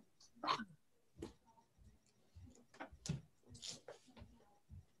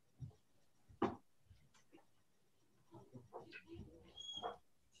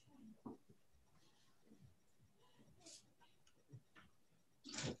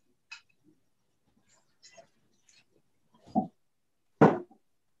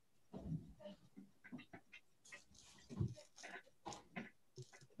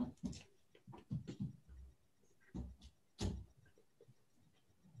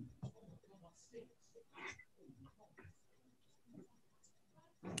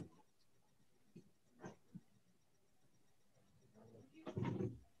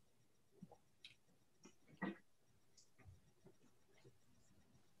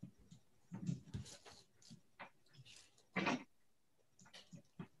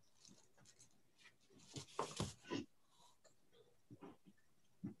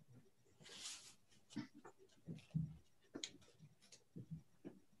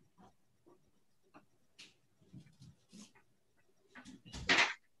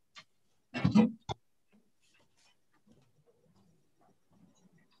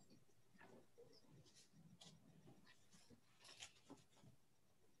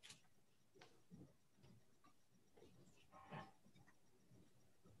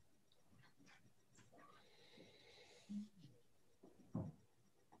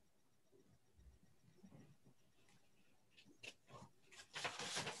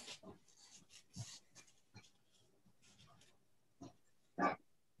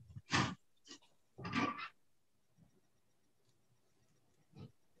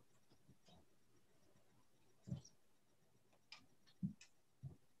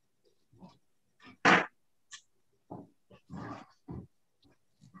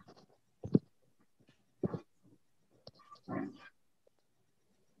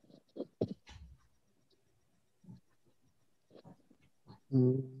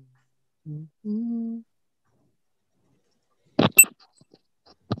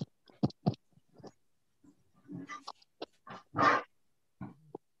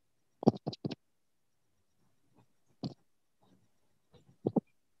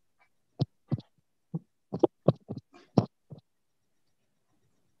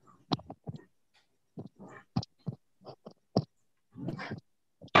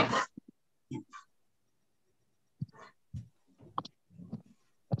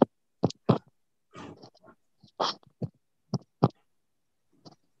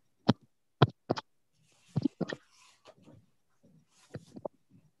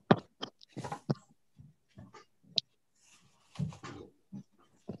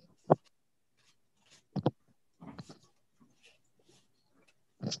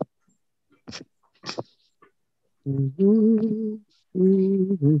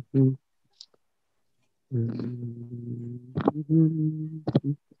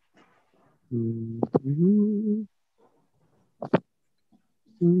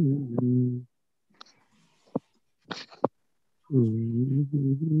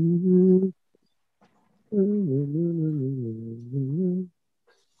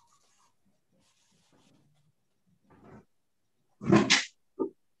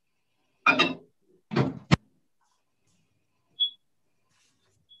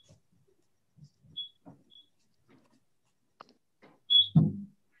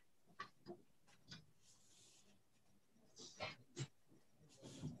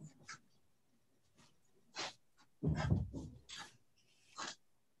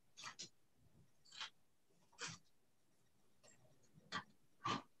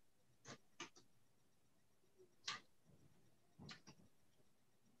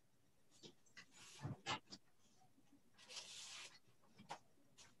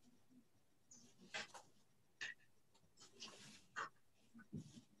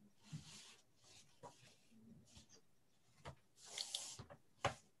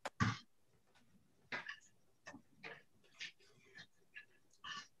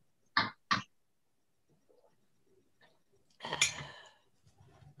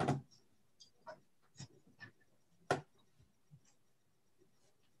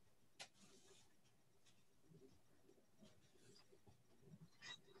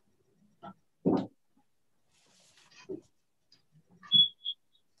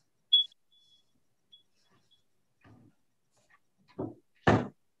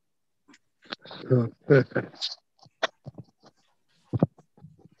 Oh, perfect.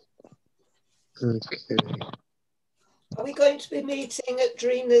 Okay. Are we going to be meeting at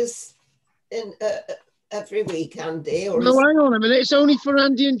Drina's in every week, Andy? Or No, hang on a minute. It's only for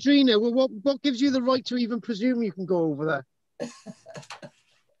Andy and Drina. Well, what gives you the right to even presume you can go over there?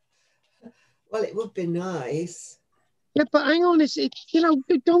 Well, it would be nice. Yeah, but hang on. It's you know,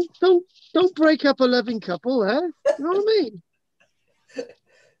 don't break up a loving couple, eh? You know what I mean?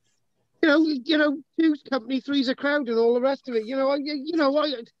 You know, two's company, three's a crowd, and all the rest of it. You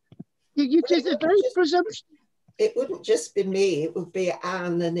just a very presumption. It wouldn't just be me, it would be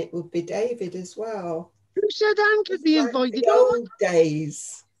Anne and it would be David as well. Who said Anne could be invited? The old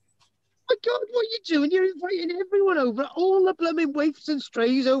days. My God, what are you doing? You're inviting everyone over, all the blooming waifs and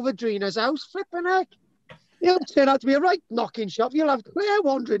strays over Drina's house. Flipping heck. It'll turn out to be a right knocking shop. You'll have Claire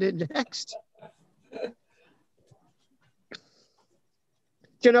wandering in next.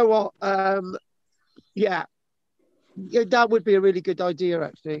 Do you know what? Yeah, that would be a really good idea,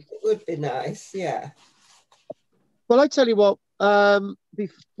 actually. It would be nice, yeah. Well, I tell you what.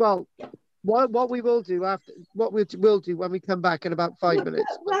 What we will do when we come back in about 5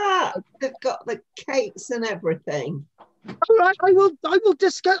 minutes. That they've got the cakes and everything. All right, I will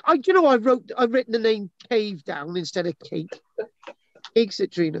discuss. I've written the name Cave down instead of Cake. Cakes at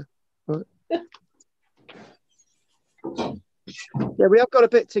Drina. Right. Yeah, we have got a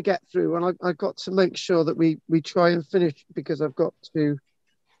bit to get through, and I've got to make sure that we try and finish because I've got to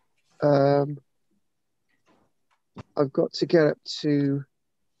get up to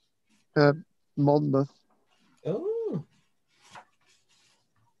Monmouth. Oh.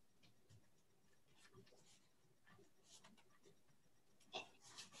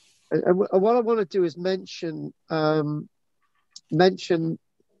 And what I want to do is mention a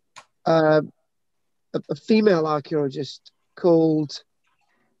female archaeologist called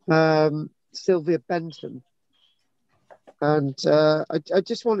Sylvia Benton, and I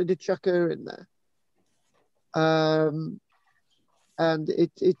just wanted to chuck her in there. And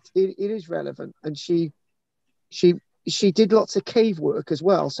it is relevant, and she did lots of cave work as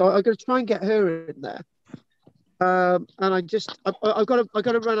well. So I'm going to try and get her in there. And I've got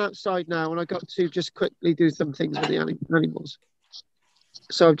to run outside now, and I got to just quickly do some things with the animals.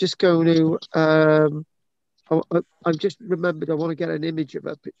 So I'm just going to. I've just remembered I want to get an image of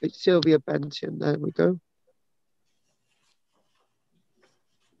her. It's Sylvia Benton. There we go.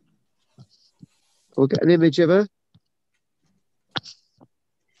 We'll get an image of her.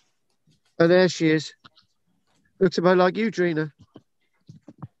 And there she is. Looks about like you, Drina.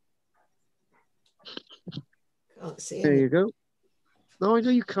 Can't see there you go. No, I know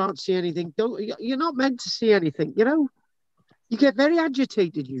you can't see anything. You're not meant to see anything. You know, you get very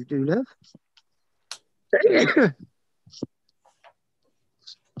agitated. You do, love. You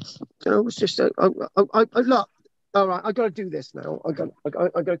know, it's just I look. All right, I got to do this now. I'll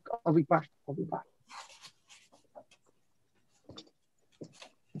be back. I'll be back.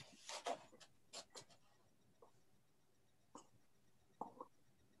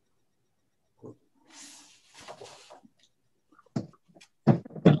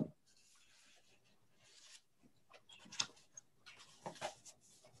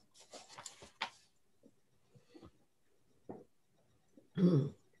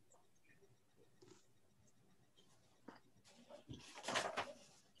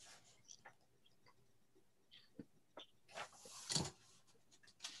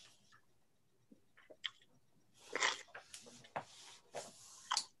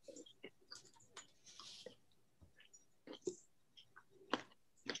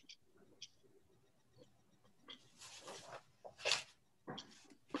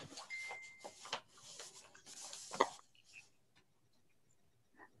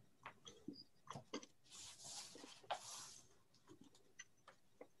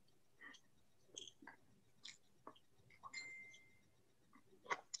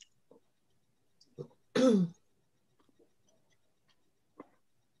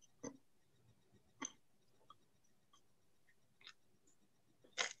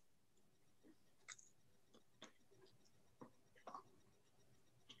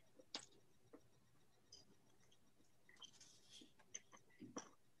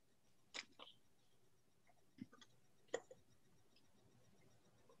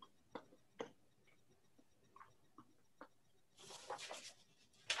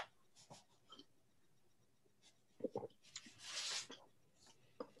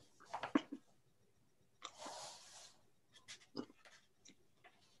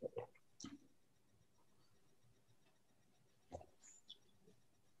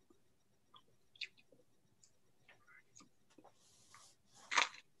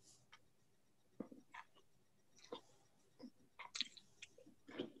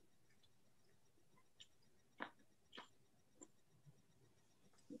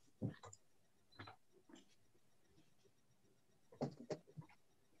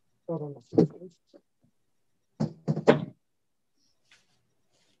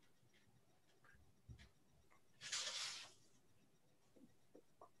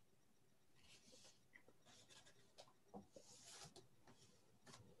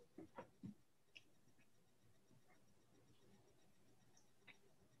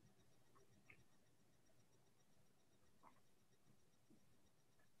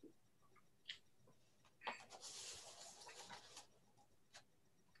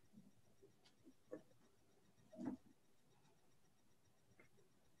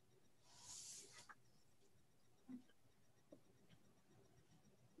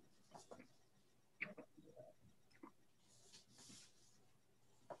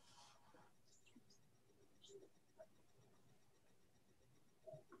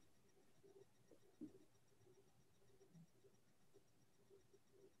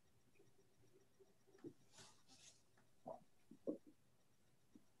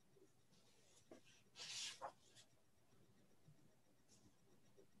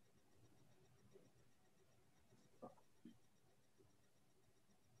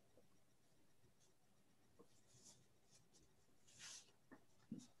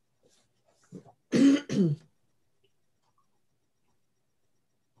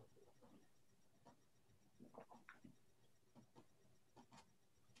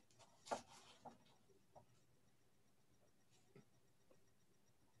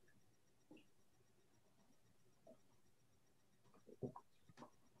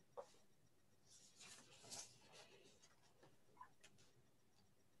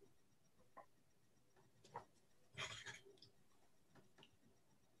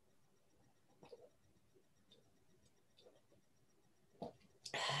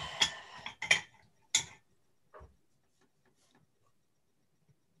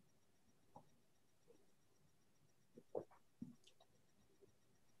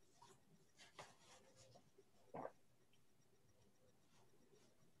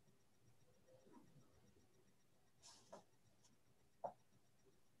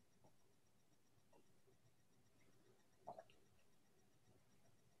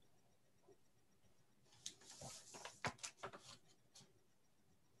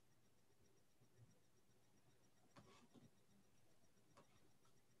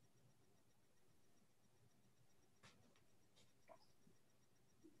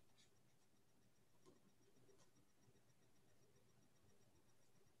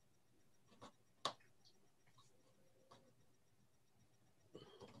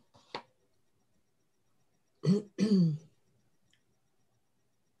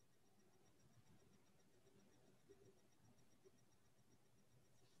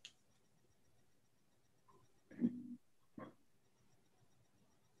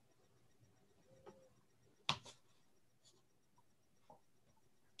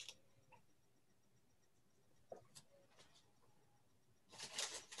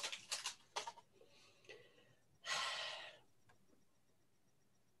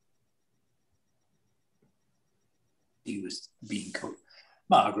 He was being cooked.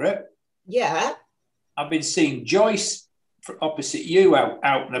 Margaret? Yeah? I've been seeing Joyce opposite you out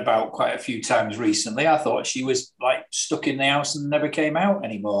and about quite a few times recently. I thought she was like stuck in the house and never came out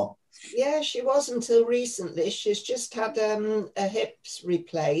anymore. Yeah, she was until recently. She's just had her hips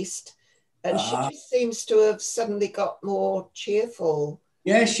replaced and she just seems to have suddenly got more cheerful.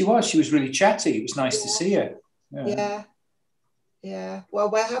 Yeah, she was. She was really chatty. It was nice to see her. Yeah.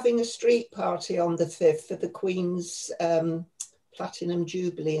 Well, we're having a street party on the 5th for the Queen's Platinum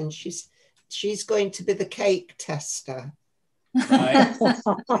Jubilee, and she's going to be the cake tester. Right.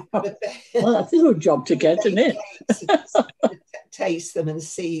 Well, that's a good job to get, isn't it? Taste them and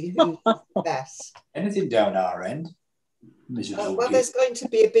see who's the best. Anything down our end? Well, there's going to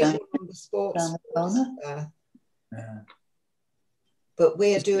be a big one on the sports there. But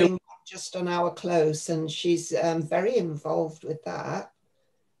we're doing just on our close, and she's very involved with that.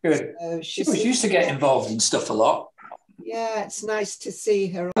 Good. So she was used to get involved in stuff a lot. Yeah, it's nice to see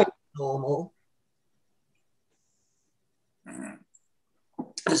her normal.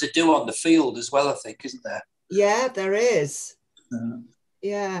 There's a do on the field as well, I think, isn't there? Yeah, there is.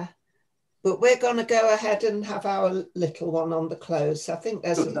 Yeah. But we're going to go ahead and have our little one on the close. I think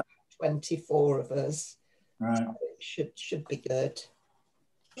there's about 24 of us. Right. So it should be good.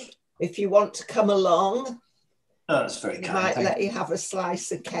 If you want to come along, that's very kind. Might let you have a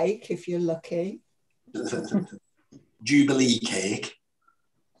slice of cake if you're lucky. Jubilee cake.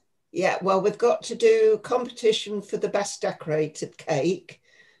 Yeah, well, we've got to do competition for the best decorated cake,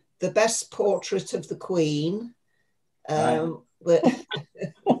 the best portrait of the Queen, or the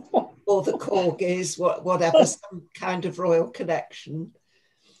corgis, whatever, some kind of royal connection.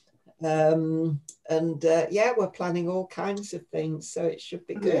 Yeah, we're planning all kinds of things, so it should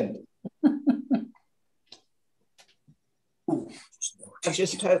be good. I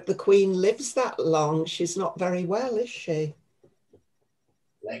just hope the Queen lives that long. She's not very well, is she?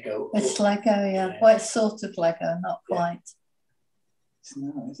 Lego. It's Lego, yeah. Well, it's sort of Lego, not quite.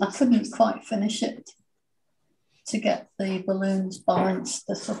 I couldn't quite finish it to get the balloons balanced.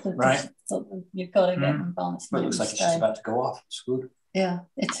 The sort of, you've got to get them balanced. Well, it looks like it's just about to go off. It's good. Yeah,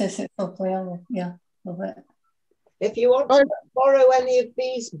 it is. It's lovely. Yeah, love it. If you want to borrow any of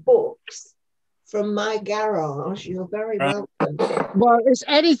these books from my garage, you're very welcome. Well, it's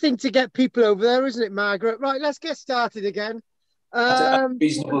anything to get people over there, isn't it, Margaret? Right, let's get started again. At a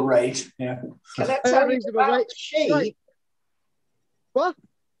reasonable rate, yeah. Can I tell you about sheep? Right. What?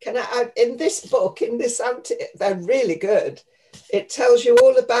 In this book, they're really good. It tells you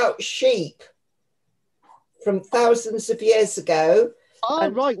all about sheep from thousands of years ago. Oh,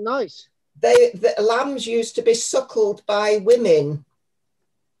 right, nice. The lambs used to be suckled by women.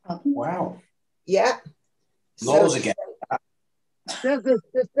 Wow. Yeah. Laws against that. There's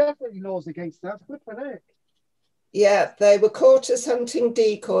definitely laws against that. Good for that. Yeah, they were caught as hunting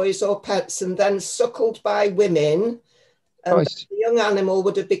decoys or pets and then suckled by women. And Nice. the young animal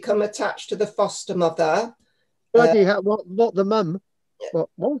would have become attached to the foster mother. What the mum? What?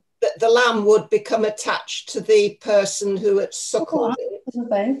 The lamb would become attached to the person who had suckled it.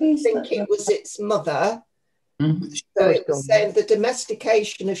 I think it was its mother. So it was saying the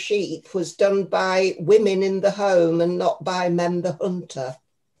domestication of sheep was done by women in the home and not by men the hunter.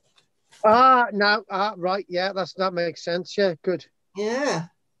 Right, yeah, that makes sense. Yeah, good. Yeah.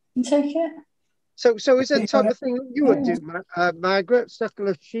 You take it. So is that the type of thing you would do, Margaret, suckle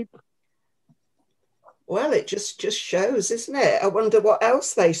a sheep? Well, it just shows, isn't it? I wonder what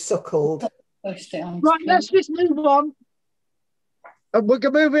else they suckled. Right, let's just move on. We're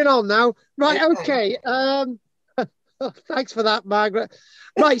moving on now. Right, okay. Thanks for that, Margaret.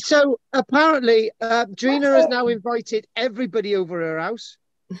 Right, so apparently Drina has now invited everybody over her house.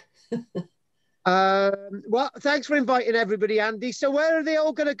 Well, thanks for inviting everybody, Andy. So where are they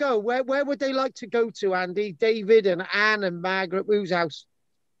all going to go? Where would they like to go to, Andy? David and Anne and Margaret, whose house?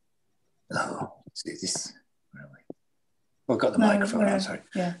 Oh, see this. We've got the microphone on, sorry.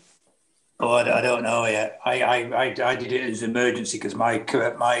 Yeah. Oh, I don't know yet. I did it as an emergency because my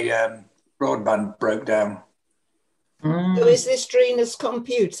broadband broke down. So is this Drina's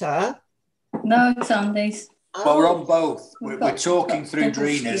computer? No, it's Andy's. Well, we're on both. We're talking through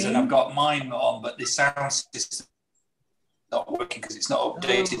Drina's and I've got mine on, but the sound system not working because it's not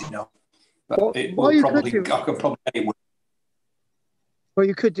updated enough. But I can probably get it. Well,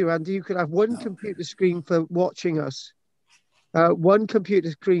 you could do, Andy. You could have one computer screen for watching us, one computer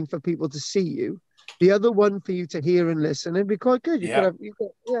screen for people to see you, the other one for you to hear and listen. It'd be quite good. Yeah.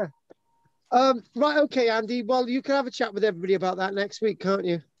 Right, okay, Andy. Well, you can have a chat with everybody about that next week, can't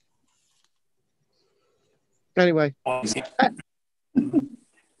you? Anyway. Yeah,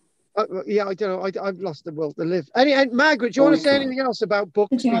 I don't know. I've lost the will to live. Margaret, do you want to say anything else about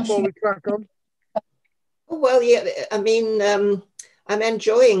books before we crack on? Oh, well, yeah. I mean, I'm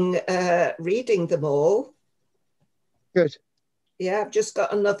enjoying reading them all. Good. Yeah, I've just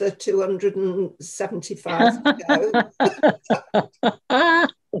got another 275 to go.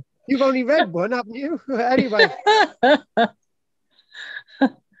 You've only read one, haven't you? Anyway.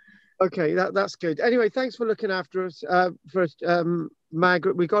 Okay, that's good. Anyway, thanks for looking after us.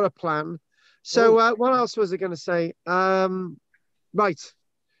 Margaret, we got a plan. So what else was I going to say? Right.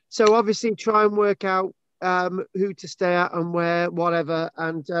 So obviously try and work out who to stay at and where, whatever,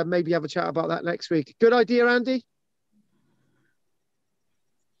 and maybe have a chat about that next week. Good idea, Andy?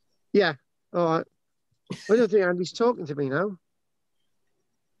 Yeah. All right. I don't think Andy's talking to me now.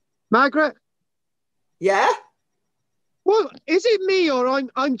 Margaret? Yeah? Well, is it me or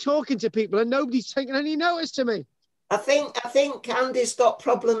I'm talking to people and nobody's taking any notice to me? I think Andy's got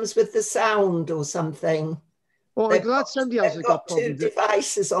problems with the sound or something. Well, I'm glad somebody else has got problems. 2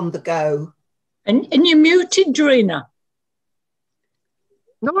 devices on the go. And you muted Drina.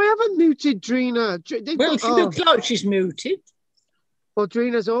 No, I haven't muted Drina. Well, she looks like she's muted. Well,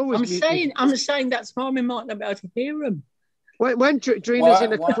 Drina's always muted. I'm saying that's why we might not be able to hear him. When Drina's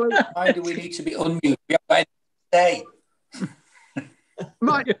in a close... Why do we need to be unmuted? We have to say.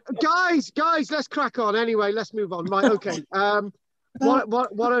 Right, guys, let's crack on. Anyway, let's move on. Right, okay.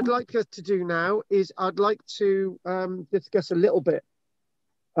 What I'd like us to do now is I'd like to discuss a little bit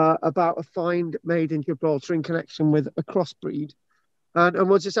about a find made in Gibraltar in connection with a crossbreed, and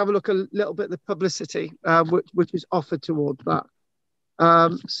we'll just have a look a little bit at the publicity which is offered towards that.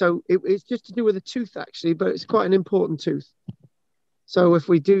 So it's just to do with a tooth actually, but it's quite an important tooth. So if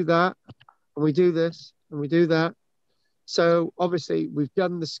we do that, and we do this, and we do that, so obviously we've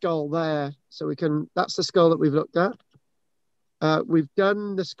done the skull there, so we can, that's the skull that we've looked at. We've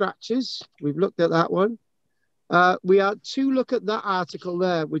done the scratches, we've looked at that one. We are to look at that article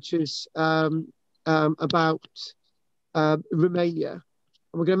there, which is about Romania.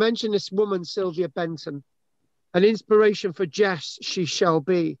 And we're going to mention this woman, Sylvia Benton, an inspiration for Jess, she shall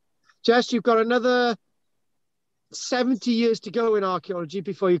be. Jess, you've got another 70 years to go in archaeology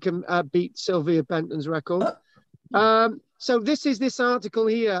before you can beat Sylvia Benton's record. So this is this article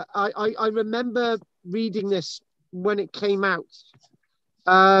here. I remember reading this when it came out.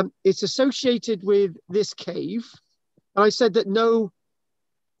 It's associated with this cave. And I said that no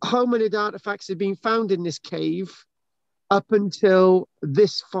hominid artifacts had been found in this cave up until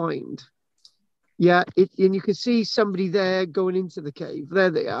this find. Yeah, and you can see somebody there going into the cave.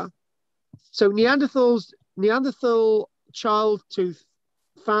 There they are. So Neanderthal child tooth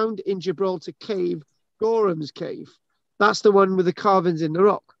found in Gibraltar Cave, Gorham's Cave. That's the one with the carvings in the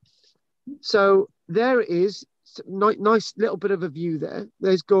rock. So there it is. Nice little bit of a view there.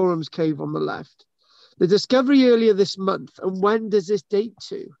 There's Gorham's Cave on the left. The discovery earlier this month. And when does this date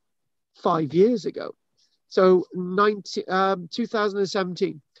to? 5 years ago. So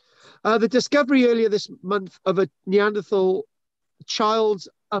 2017. The discovery earlier this month of a Neanderthal child's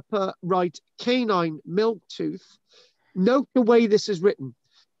upper right canine milk tooth. Note the way this is written.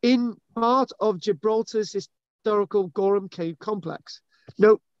 In part of Gibraltar's historical Gorham Cave complex.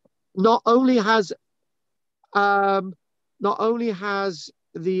 Note, not only has the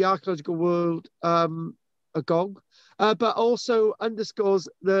archaeological world agog, but also underscores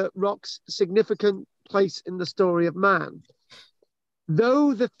the rock's significant place in the story of man.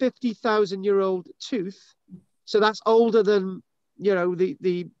 Though the 50,000-year-old tooth, so that's older than, you know,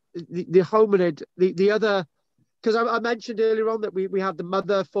 the hominid, the other, because I mentioned earlier on that we had the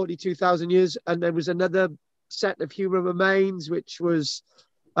mother 42,000 years, and there was another set of human remains, which was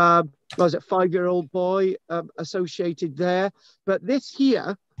a 5-year-old boy associated there. But this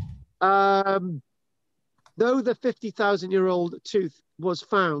here, though the 50,000-year-old tooth was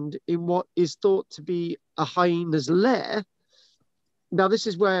found in what is thought to be a hyena's lair, now this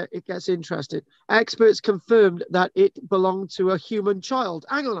is where it gets interesting. Experts confirmed that it belonged to a human child.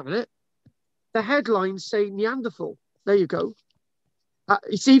 Hang on a minute. The headlines say Neanderthal. There you go.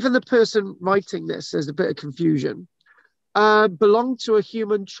 It's even the person writing this, there's a bit of confusion. Belonged to a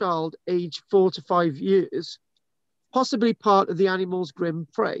human child aged 4 to 5 years, possibly part of the animal's grim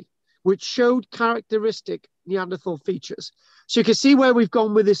prey, which showed characteristic Neanderthal features. So you can see where we've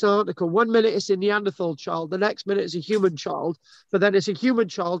gone with this article. 1 minute it's a Neanderthal child, the next minute it's a human child, but then it's a human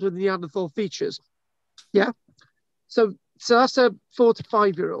child with Neanderthal features. Yeah. So that's a 4 to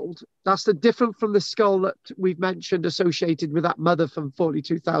 5-year-old. That's the different from the skull that we've mentioned associated with that mother from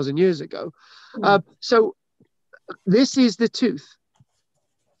 42,000 years ago. So this is the tooth,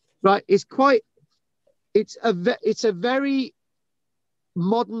 right? It's a very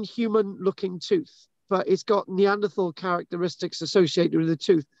modern human looking tooth, but it's got Neanderthal characteristics associated with the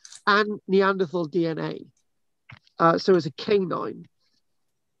tooth and Neanderthal DNA. So it's a canine.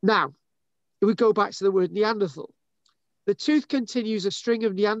 Now, if we go back to the word Neanderthal, the tooth continues a string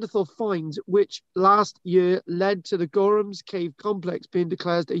of Neanderthal finds, which last year led to the Gorham's Cave complex being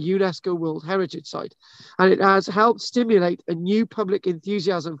declared a UNESCO World Heritage Site. And it has helped stimulate a new public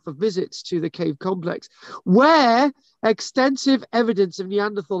enthusiasm for visits to the cave complex, where extensive evidence of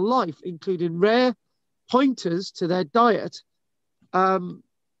Neanderthal life, including rare pointers to their diet,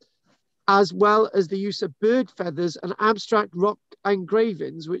 as well as the use of bird feathers and abstract rock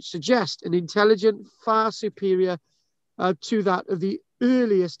engravings, which suggest an intelligent, far superior to that of the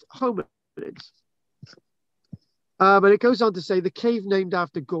earliest hominids. But it goes on to say the cave named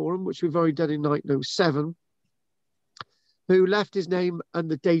after Gorham, which we've already done in 1907, who left his name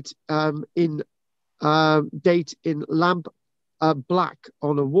and the date in lamp black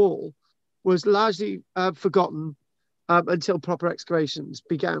on a wall, was largely forgotten until proper excavations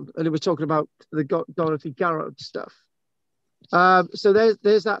began. And it was talking about the Dorothy Garrod stuff. So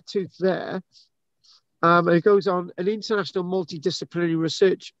there's that tooth there. And it goes on, an international multidisciplinary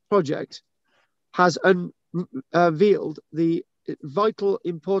research project has unveiled the vital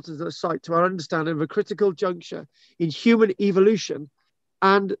importance of the site to our understanding of a critical juncture in human evolution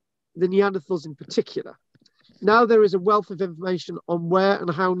and the Neanderthals in particular. Now there is a wealth of information on where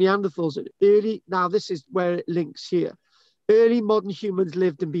and how Neanderthals and now this is where it links here, early modern humans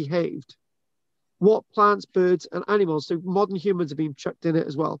lived and behaved. What plants, birds, and animals, so modern humans have been chucked in it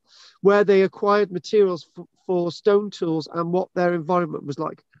as well, where they acquired materials for stone tools and what their environment was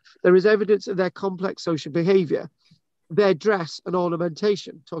like. There is evidence of their complex social behavior. their dress and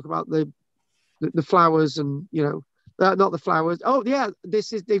ornamentation. Talk about the flowers and, you know, not the flowers. Oh yeah,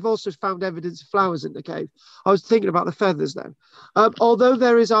 they've also found evidence of flowers in the cave. I was thinking about the feathers then. Although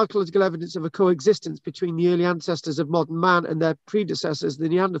there is archaeological evidence of a coexistence between the early ancestors of modern man and their predecessors, the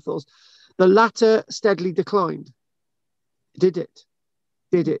Neanderthals, the latter steadily declined. Did it?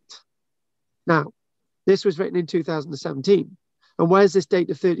 Now, this was written in 2017. And where's this date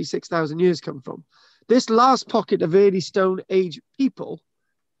of 36,000 years come from? This last pocket of early Stone Age people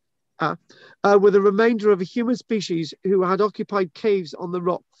were the remainder of a human species who had occupied caves on the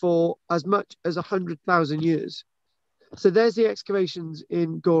rock for as much as 100,000 years. So there's the excavations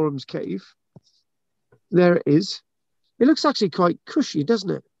in Gorham's Cave. There it is. It looks actually quite cushy,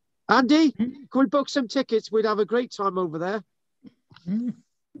 doesn't it? Andy, can we book some tickets? We'd have a great time over there.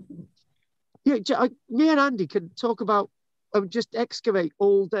 Yeah, me and Andy could talk about just excavate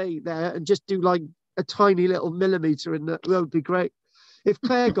all day there and just do like a tiny little millimetre, and that would be great. If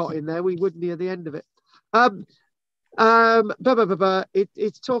Claire got in there, we wouldn't be at the end of it.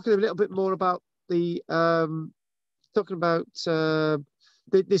 It's talking a little bit more about the talking about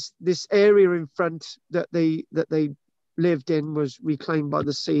this area in front that they lived in was reclaimed by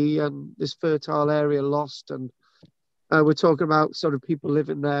the sea, and this fertile area lost. And we're talking about sort of people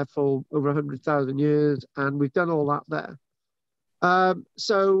living there for over 100,000 years, and we've done all that there.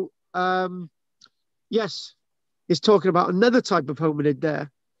 Yes. Is talking about another type of hominid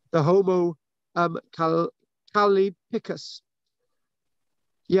there, the Homo karl-james.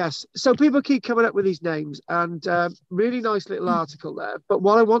 Yes, so people keep coming up with these names, and really nice little article there. But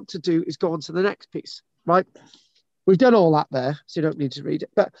what I want to do is go on to the next piece, right? We've done all that there, so you don't need to read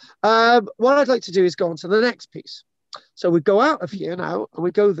it. But what I'd like to do is go on to the next piece. So we go out of here now, and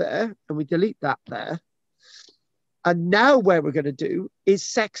we go there, and we delete that there. And now where we're going to do is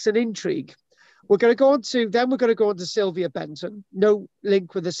sex and intrigue. We're going to go on to Sylvia Benton, no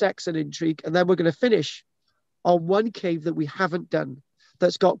link with the sex and intrigue. And then we're going to finish on one cave that we haven't done,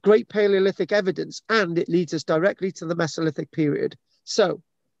 that's got great Paleolithic evidence, and it leads us directly to the Mesolithic period. So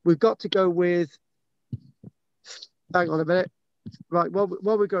we've got to go with, hang on a minute. Right, what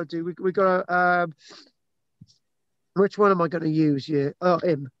we're going to do, we're going to, which one am I going to use here? Oh,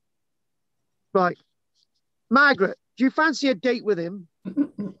 him. Right. Margaret, do you fancy a date with him?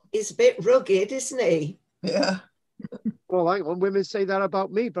 He's a bit rugged, isn't he? Yeah. Well, hang on. Women say that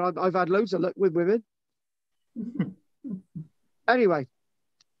about me, but I've had loads of luck with women. Anyway,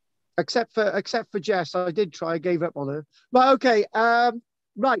 except for Jess, I did try. I gave up on her. But okay.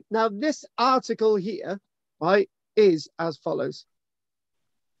 Right now, this article here, right, is as follows.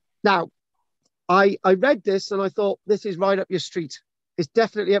 Now, I read this and I thought this is right up your street. It's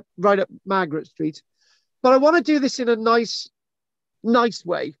definitely right up Margaret Street. But I want to do this in a nice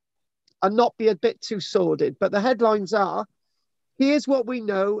way and not be a bit too sordid. But the headlines are, here's what we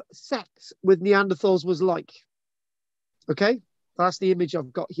know sex with Neanderthals was like. Okay, that's the image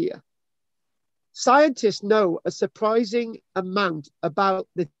I've got here. Scientists know a surprising amount about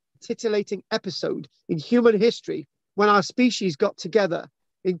the titillating episode in human history when our species got together,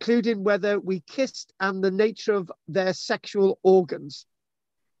 including whether we kissed and the nature of their sexual organs.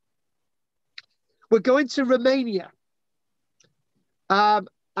 We're going to Romania. And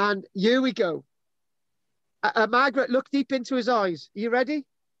here we go. Margaret, look deep into his eyes. Are you ready?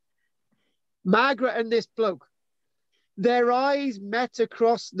 Margaret and this bloke. Their eyes met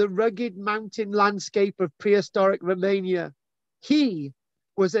across the rugged mountain landscape of prehistoric Romania. He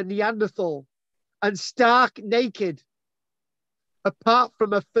was a Neanderthal and stark naked, apart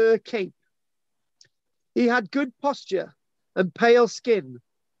from a fur cape. He had good posture and pale skin,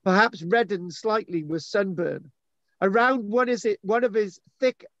 perhaps reddened slightly with sunburn. Around one of his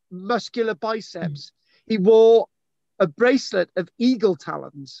thick, muscular biceps, he wore a bracelet of eagle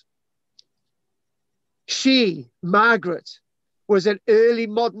talons. She, Margaret, was an early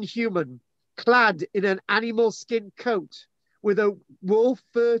modern human, clad in an animal skin coat with a wolf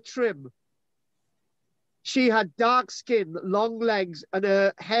fur trim. She had dark skin, long legs, and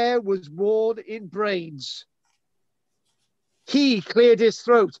her hair was worn in braids. He cleared his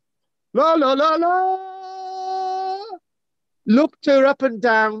throat. La, la, la, la. Looked her up and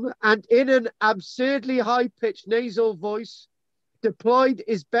down, and in an absurdly high-pitched nasal voice, deployed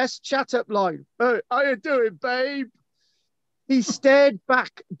his best chat-up line. Hey, how you doing, babe? He stared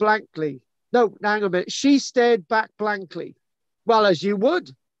back blankly. No, hang on a minute. She stared back blankly. Well, as you would.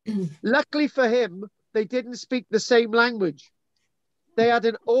 Luckily for him, they didn't speak the same language. They had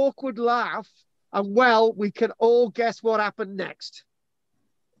an awkward laugh, and well, we can all guess what happened next.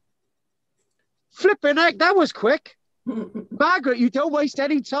 Flipping heck, that was quick. Margaret, you don't waste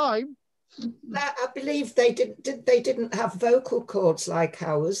any time. I believe they didn't have vocal cords like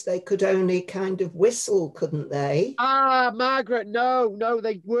ours. They could only kind of whistle, couldn't they? Ah, Margaret, no,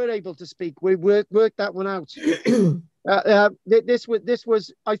 they weren't able to speak. We worked that one out. This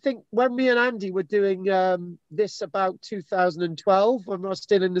was, I think, when me and Andy were doing this about 2012, when I was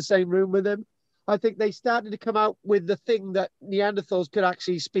still in the same room with him. I think they started to come out with the thing that Neanderthals could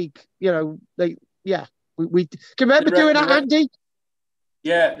actually speak. You know, we can remember doing that, Andy?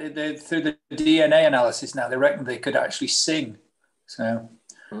 Yeah, through the DNA analysis now, they reckon they could actually sing. So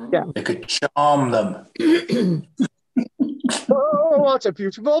yeah, they could charm them. Oh, what a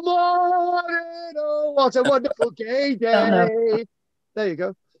beautiful morning. Oh, what a wonderful gay day. There you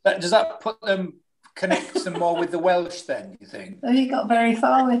go. Does that connect them more with the Welsh then, you think? Have you got very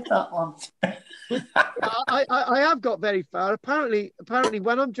far with that one? I have got very far. Apparently,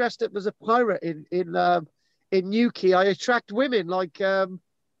 when I'm dressed up as a pirate in Newquay, I attract women like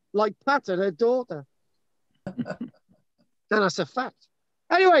Pat and her daughter. And that's a fact.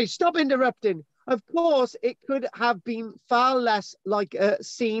 Anyway, stop interrupting. Of course, it could have been far less like a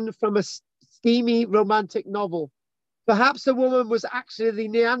scene from a steamy romantic novel. Perhaps the woman was actually the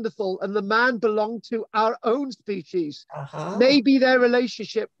Neanderthal and the man belonged to our own species. Maybe their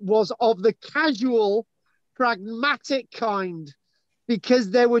relationship was of the casual, pragmatic kind, because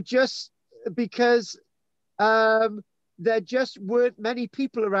there just weren't many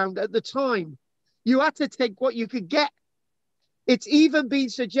people around at the time. You had to take what you could get. It's even been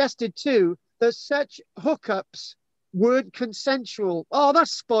suggested too that such hookups weren't consensual. Oh, that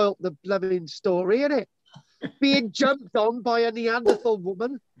spoilt the blooming story, innit? Being jumped on by a Neanderthal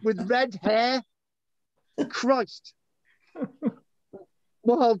woman with red hair. Christ.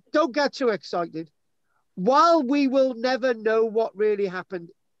 Well, don't get too excited. While we will never know what really happened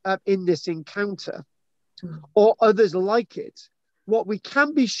in this encounter or others like it, what we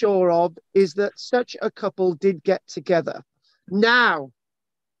can be sure of is that such a couple did get together. Now,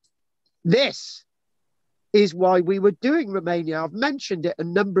 this is why we were doing Romania. I've mentioned it a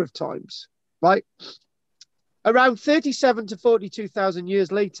number of times, right? Around 37 to 42,000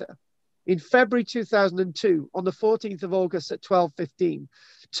 years later, in February 2002, on the 14th of August at 12:15,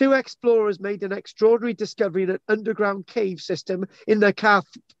 two explorers made an extraordinary discovery in an underground cave system in the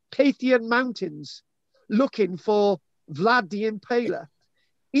Carpathian Mountains, looking for Vlad the Impaler.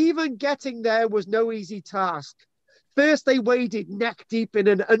 Even getting there was no easy task. First, they waded neck deep in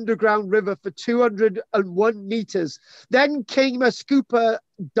an underground river for 201 meters. Then came a scuba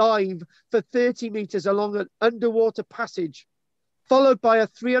dive for 30 meters along an underwater passage, followed by a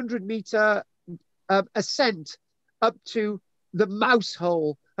 300-meter ascent up to the mouse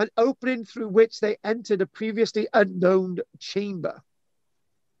hole, an opening through which they entered a previously unknown chamber.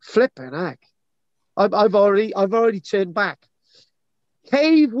 Flipping heck. I've already turned back.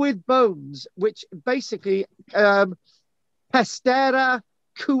 Cave with bones, which basically Pestera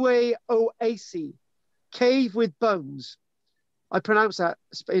Cue Oasi, cave with bones. I pronounce that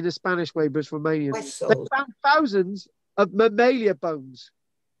in a Spanish way, but it's Romanian. They found thousands of mammalia bones.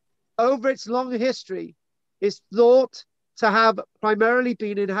 Over its long history, it's thought to have primarily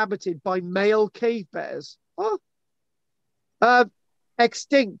been inhabited by male cave bears.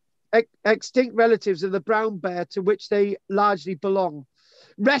 Extinct relatives of the brown bear, to which they largely belong.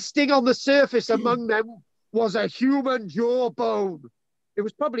 Resting on the surface among them was a human jawbone. It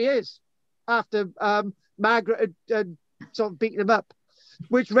was probably his, after Margaret had sort of beaten him up,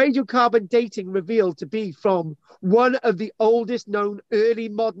 which radiocarbon dating revealed to be from one of the oldest known early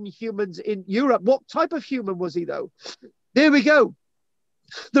modern humans in Europe. What type of human was he, though? There we go.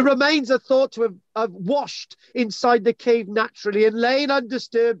 The remains are thought to have washed inside the cave naturally and lain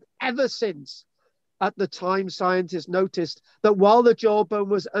undisturbed ever since. At the time, scientists noticed that while the jawbone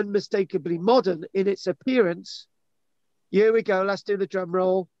was unmistakably modern in its appearance, here we go, let's do the drum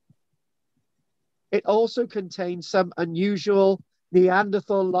roll, it also contained some unusual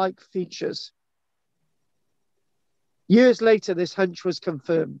Neanderthal-like features. Years later, this hunch was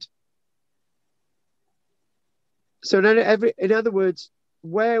confirmed. So in other words,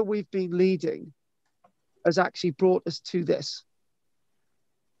 where we've been leading has actually brought us to this.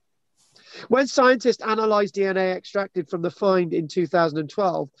 When scientists analyzed DNA extracted from the find in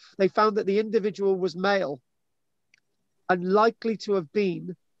 2012, they found that the individual was male and likely to have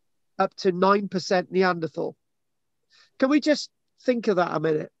been up to 9% Neanderthal. Can we just think of that a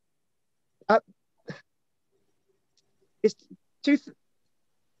minute?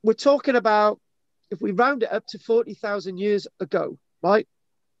 We're talking about, if we round it up to 40,000 years ago, right?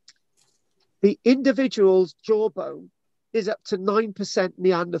 The individual's jawbone is up to 9%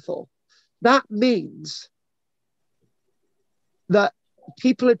 Neanderthal. That means that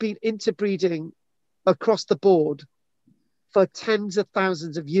people had been interbreeding across the board for tens of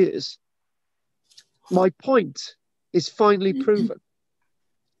thousands of years. My point is finally proven.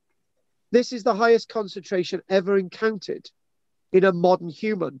 This is the highest concentration ever encountered in a modern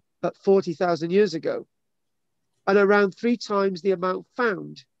human at 40,000 years ago, and around 3 times the amount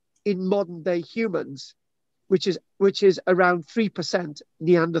found in modern day humans, which is around 3%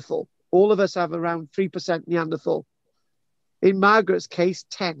 Neanderthal. All of us have around 3% Neanderthal. In Margaret's case,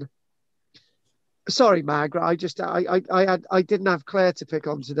 10. Sorry, Margaret, I didn't have Claire to pick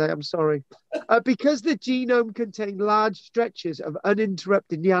on today. I'm sorry. Because the genome contained large stretches of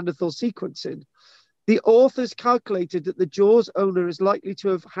uninterrupted Neanderthal sequencing, the authors calculated that the Jaws owner is likely to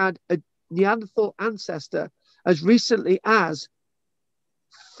have had a Neanderthal ancestor as recently as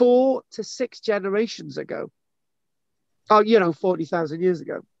 4 to 6 generations ago. Oh, 40,000 years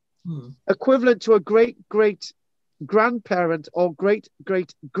ago. Equivalent to a great-great-grandparent or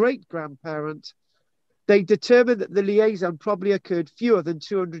great-great-great-grandparent. They determined that the liaison probably occurred fewer than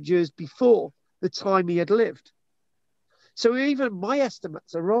 200 years before the time he had lived. So even my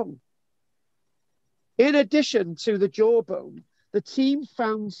estimates are wrong. In addition to the jawbone, the team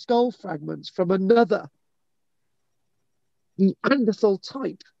found skull fragments from another Neanderthal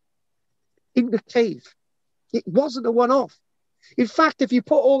type in the cave. It wasn't a one-off. In fact, if you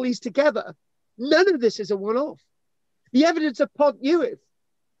put all these together, none of this is a one-off. The evidence of Pont Newydd,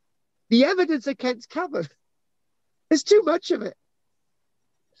 the evidence of Kent's Cavern, there's too much of it.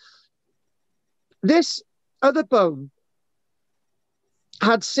 This other bone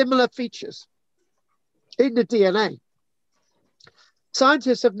had similar features in the DNA.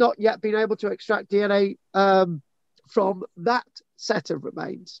 Scientists have not yet been able to extract DNA from that set of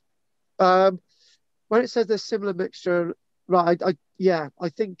remains. When it says there's similar mixture, right? I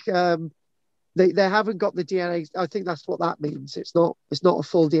think they haven't got the DNA. I think that's what that means. It's not a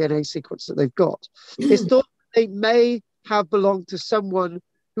full DNA sequence that they've got. It's thought they may have belonged to someone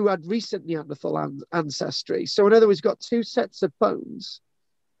who had recent Neanderthal ancestry. So in other words, you've got 2 sets of bones.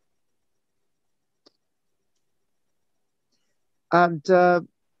 And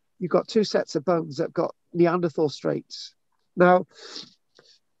you've got 2 sets of bones that have got Neanderthal traits. Now,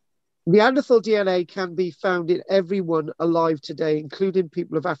 Neanderthal DNA can be found in everyone alive today, including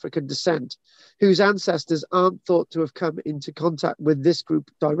people of African descent, whose ancestors aren't thought to have come into contact with this group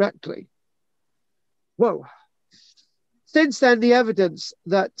directly. Whoa. Since then, the evidence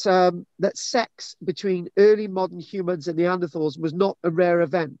that sex between early modern humans and Neanderthals was not a rare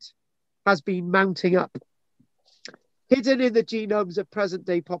event has been mounting up. Hidden in the genomes of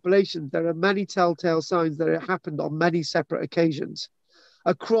present-day populations, there are many telltale signs that it happened on many separate occasions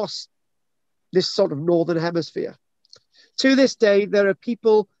across this sort of northern hemisphere. To this day, there are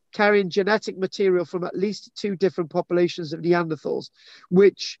people carrying genetic material from at least 2 different populations of Neanderthals,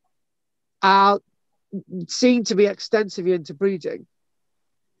 which are seen to be extensively interbreeding.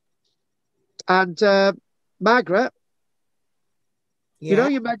 And Margaret,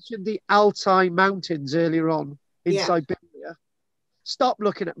 you mentioned the Altai Mountains earlier on in Siberia. Stop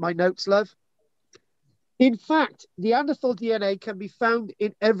looking at my notes, love. In fact, Neanderthal DNA can be found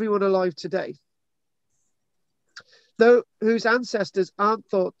in everyone alive today, though whose ancestors aren't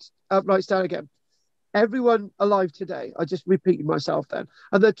thought. Right, start again. Everyone alive today. I just repeated myself then.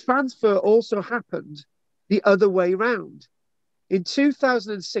 And the transfer also happened the other way round. In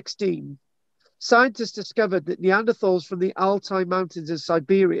 2016, scientists discovered that Neanderthals from the Altai Mountains in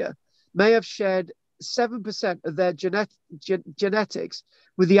Siberia may have shared 7% of their genetics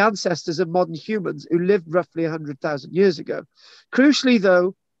with the ancestors of modern humans who lived roughly 100,000 years ago. Crucially,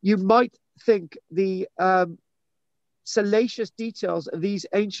 though, you might think the salacious details of these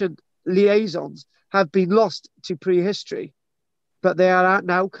ancient liaisons have been lost to prehistory, but they are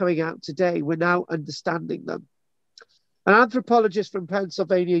now coming out today. We're now understanding them. An anthropologist from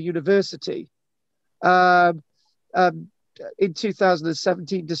Pennsylvania University in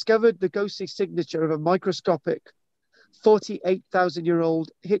 2017 discovered the ghostly signature of a microscopic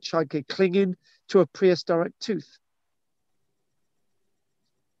 48,000-year-old hitchhiker clinging to a prehistoric tooth.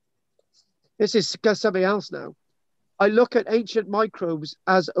 This is something else now. I look at ancient microbes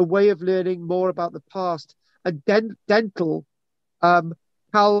as a way of learning more about the past, and dental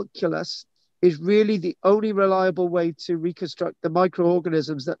calculus is really the only reliable way to reconstruct the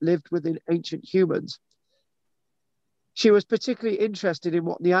microorganisms that lived within ancient humans. She was particularly interested in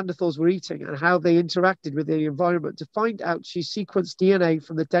what Neanderthals were eating and how they interacted with the environment. To find out, she sequenced DNA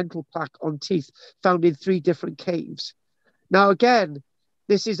from the dental plaque on teeth found in 3 different caves. Now, again,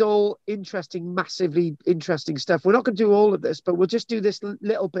 This is all interesting, massively interesting stuff. We're not going to do all of this, but we'll just do this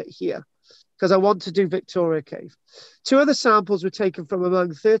little bit here because I want to do Victoria Cave. 2 other samples were taken from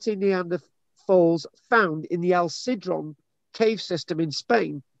among 13 Neanderthals found in the El Sidron cave system in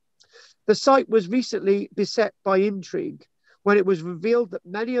Spain. The site was recently beset by intrigue when it was revealed that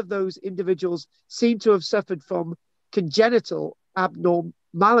many of those individuals seemed to have suffered from congenital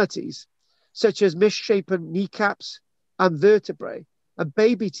abnormalities, such as misshapen kneecaps and vertebrae, and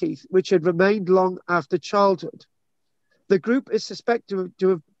baby teeth, which had remained long after childhood. The group is suspected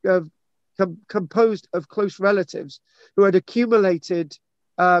to have composed of close relatives who had accumulated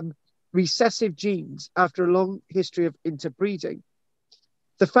recessive genes after a long history of interbreeding.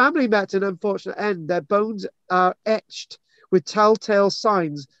 The family met an unfortunate end. Their bones are etched with telltale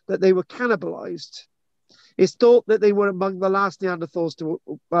signs that they were cannibalized. It's thought that they were among the last Neanderthals to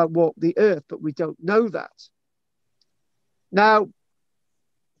walk the earth, but we don't know that. Now,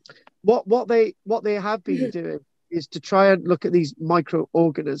 what they have been doing is to try and look at these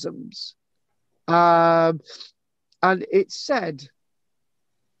microorganisms. And it's said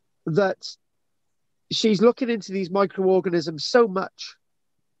that she's looking into these microorganisms so much.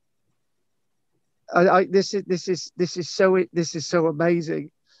 This is so amazing.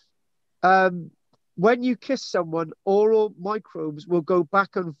 When you kiss someone, oral microbes will go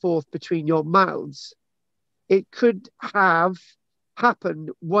back and forth between your mouths. It could have happened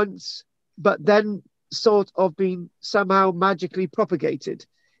once, but then sort of been somehow magically propagated.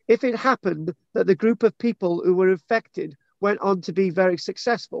 If it happened that the group of people who were infected went on to be very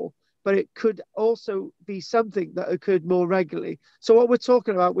successful, but it could also be something that occurred more regularly. So what we're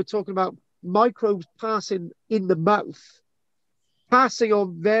talking about microbes passing in the mouth, passing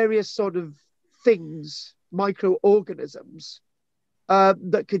on various sort of things, microorganisms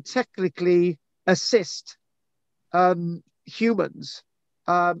that could technically assist humans,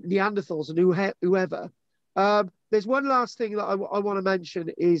 Neanderthals, and whoever. There's one last thing that I want to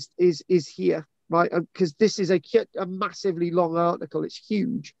mention is here, right? Because this is a massively long article. It's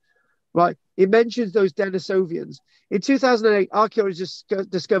huge, right? It mentions those Denisovians. In 2008, archaeologists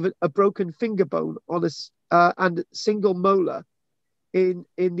discovered a broken finger bone on and single molar in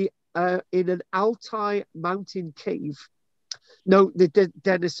an Altai mountain cave. No, the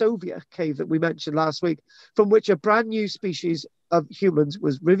Denisovia cave that we mentioned last week, from which a brand new species of humans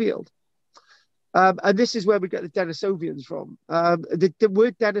was revealed. And this is where we get the Denisovians from. The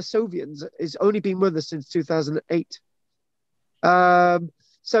word Denisovians has only been with us since 2008.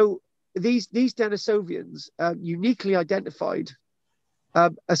 So these Denisovians uniquely identified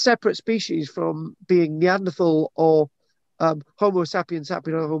a separate species from being Neanderthal or Homo sapiens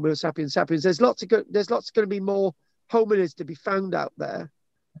sapiens or Homo sapiens sapiens. There's lots going to be more hominids to be found out there,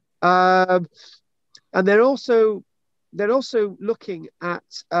 and they're also looking at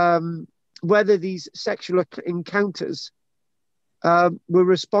whether these sexual encounters were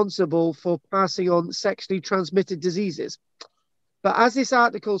responsible for passing on sexually transmitted diseases. But as this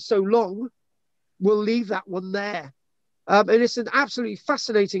article is so long, we'll leave that one there. And it's an absolutely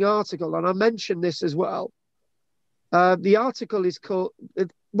fascinating article, and I mentioned this as well. The article is called,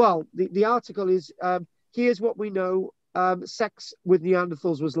 the article is, here's what we know sex with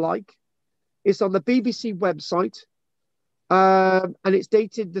Neanderthals was like. It's on the BBC website, and it's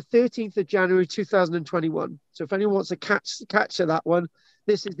dated the 13th of January 2021. So if anyone wants to capture that one,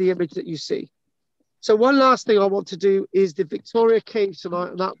 this is the image that you see. So one last thing I want to do is the Victoria Cave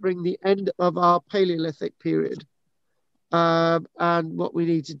tonight, and that bring the end of our Paleolithic period. And what we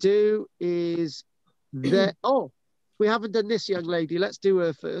need to do is we haven't done this young lady. Let's do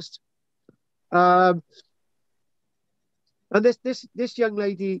her first. And this young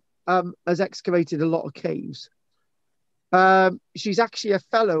lady has excavated a lot of caves. She's actually a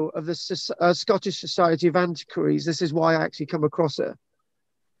fellow of the Scottish Society of Antiquaries. This is why I actually come across her.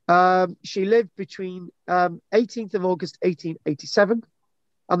 She lived between 18th of August 1887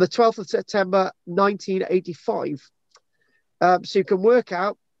 and the 12th of September 1985. So you can work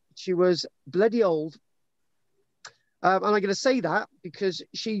out she was bloody old. And I'm going to say that because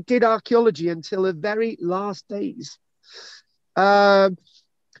she did archaeology until her very last days.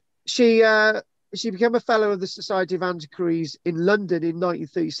 She became a fellow of the Society of Antiquaries in London in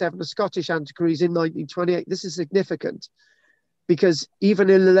 1937, a Scottish Antiquaries in 1928. This is significant because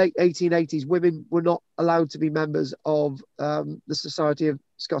even in the late 1880s, women were not allowed to be members of the Society of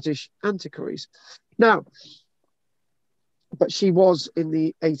Scottish Antiquaries. Now, but she was in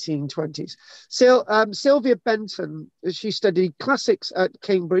the 1820s. Sylvia Benton, she studied classics at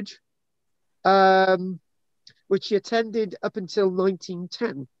Cambridge, which she attended up until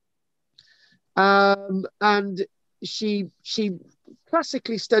 1910. And she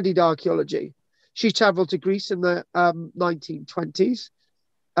classically studied archaeology. She traveled to Greece in the 1920s.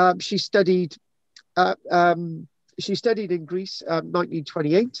 She studied in Greece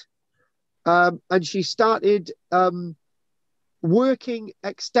 1928, and she started working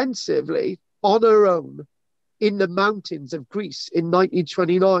extensively on her own in the mountains of Greece in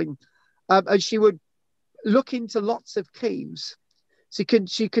 1929. And she would look into lots of caves.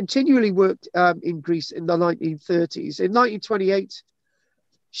 She continually worked in Greece in the 1930s. In 1928,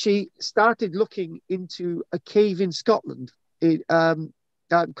 she started looking into a cave in Scotland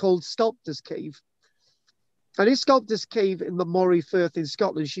called Sculptor's Cave. And in Sculptor's Cave in the Moray Firth in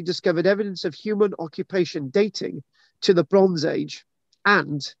Scotland, she discovered evidence of human occupation dating to the Bronze Age,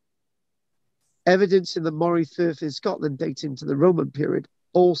 and evidence in the Moray Firth in Scotland dating to the Roman period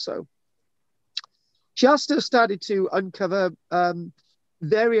also. She also started to uncover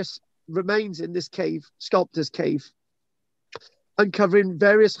various remains in this cave, Sculptor's Cave, uncovering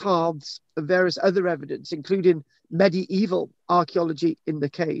various halves of various other evidence, including medieval archaeology in the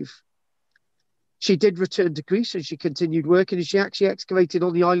cave. She did return to Greece and she continued working, and she actually excavated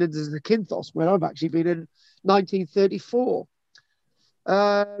on the island of Zakynthos, where I've actually been in 1934.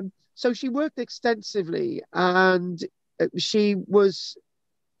 So she worked extensively, and she was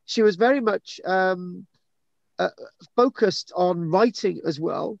very much focused on writing as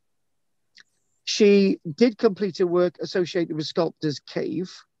well. She did complete her work associated with Sculptor's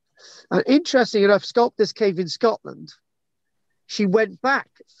Cave. And interesting enough, Sculptor's Cave in Scotland, she went back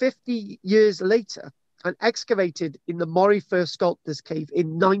 50 years later and excavated in the Moray Firth Sculptor's Cave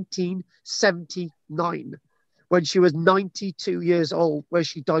in 1979, when she was 92 years old, where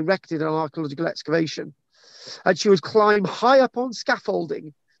she directed an archaeological excavation. And she would climb high up on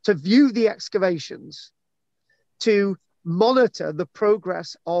scaffolding to view the excavations, to monitor the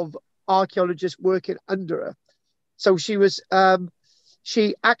progress of archaeologists working under her. So she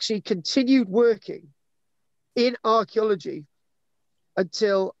actually continued working in archaeology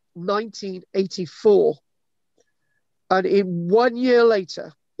until 1984. And in 1 year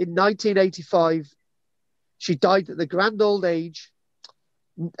later, in 1985, she died at the grand old age,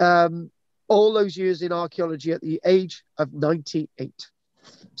 all those years in archaeology at the age of 98.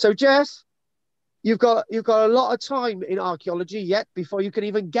 So Jess, you've got a lot of time in archaeology yet before you can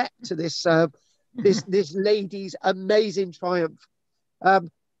even get to this this lady's amazing triumph.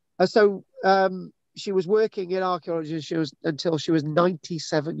 She was working in archaeology until she was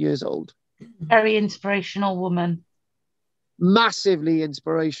 97 years old. Very inspirational woman. Massively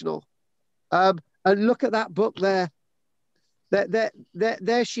inspirational. And look at that book there.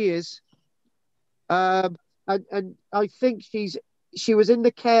 There she is. And I think she was in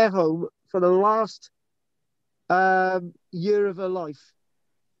the care home for the last year of her life.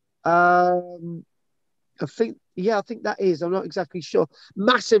 I think that is. I'm not exactly sure.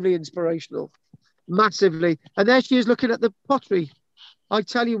 Massively inspirational. Massively. And there she is looking at the pottery. I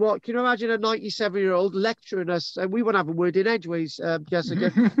tell you what, can you imagine a 97-year-old lecturing us? And we won't have a word in edgeways,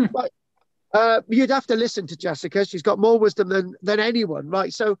 Jessica. But you'd have to listen to Jessica. She's got more wisdom than anyone,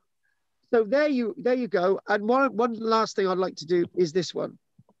 right? So there you go. And one last thing I'd like to do is this one.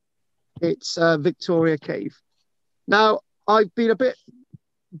 It's Victoria Cave. Now, I've been a bit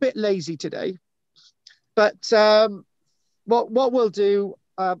lazy today, but what we'll do,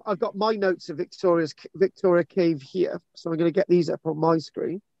 I've got my notes of Victoria Cave here, so I'm going to get these up on my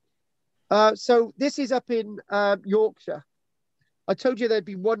screen. So this is up in Yorkshire. I told you there'd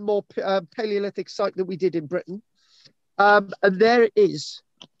be one more Paleolithic site that we did in Britain, and there it is.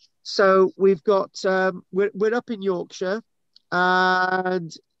 So we've got we're up in Yorkshire,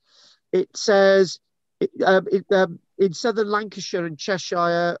 and it says in southern Lancashire and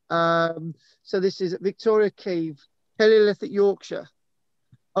Cheshire. So this is Victoria Cave, Paleolithic Yorkshire.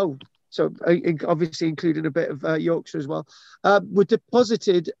 Oh, so obviously including a bit of Yorkshire as well. Were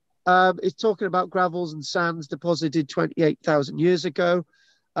deposited. It's talking about gravels and sands deposited 28,000 years ago,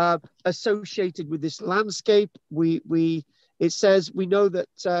 associated with this landscape. It says we know that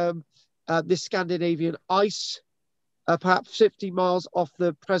this Scandinavian ice, perhaps 50 miles off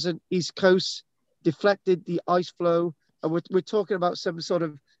the present east coast, deflected the ice flow. And we're talking about some sort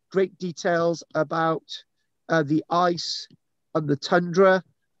of great details about the ice and the tundra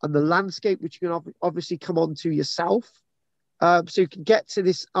and the landscape, which you can obviously come on to yourself. So you can get to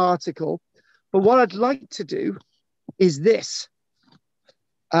this article. But what I'd like to do is this,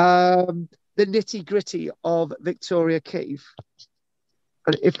 the nitty gritty of Victoria Cave.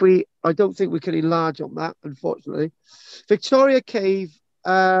 And I don't think we can enlarge on that, unfortunately. Victoria Cave,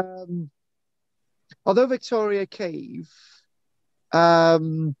 although Victoria Cave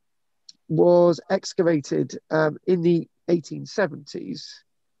was excavated in the 1870s.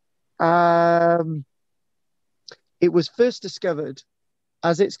 It was first discovered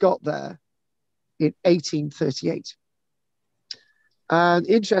as it's got there in 1838. And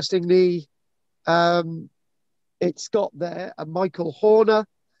interestingly, it's got there a Michael Horner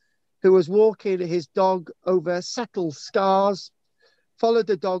who was walking his dog over settled scars, followed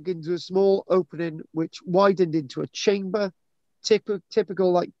the dog into a small opening which widened into a chamber,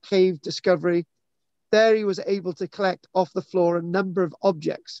 typical like cave discovery. There he was able to collect off the floor a number of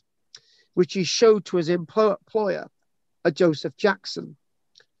objects, which he showed to his employer, a Joseph Jackson.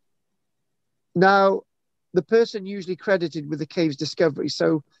 Now, the person usually credited with the cave's discovery.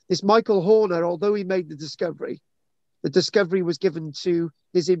 So this Michael Horner, although he made the discovery was given to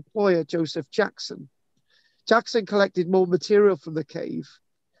his employer, Joseph Jackson. Jackson collected more material from the cave,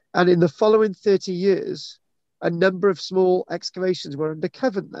 and in the following 30 years, a number of small excavations were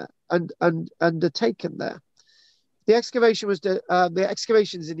undertaken there. The excavations in the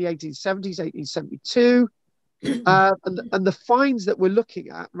 1870s, 1872, and the finds that we're looking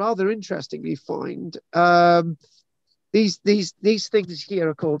at, rather interestingly, these things here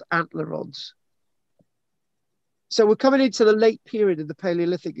are called antler rods. So we're coming into the late period of the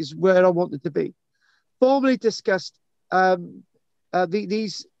Paleolithic, is where I wanted to be. Formally discussed, it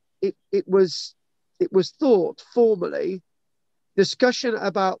was thought formally, discussion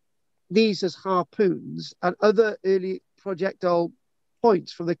about these as harpoons and other early projectile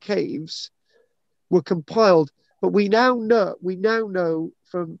points from the caves were compiled, but we now know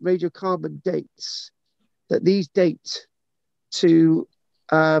from radiocarbon dates that these date to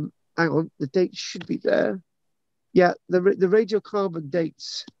hang on, the date should be there. Yeah, the radiocarbon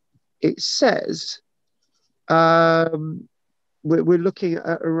dates, it says we're looking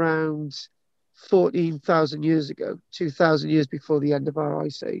at around 14,000 years ago, 2,000 years before the end of our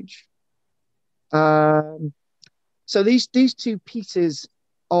ice age. So these two pieces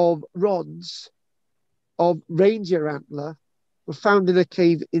of rods of reindeer antler were found in a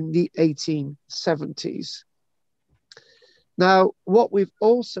cave in the 1870s. Now, what we've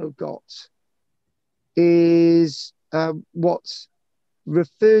also got is what's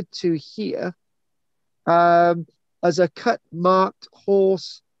referred to here as a cut marked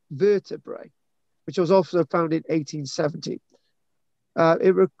horse vertebrae, which was also found in 1870.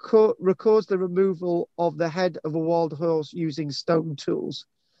 It records the removal of the head of a wild horse using stone tools.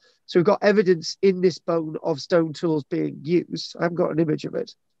 So we've got evidence in this bone of stone tools being used. I haven't got an image of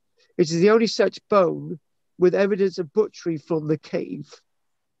it. It is the only such bone with evidence of butchery from the cave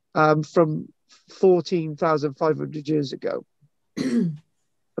from 14,500 years ago.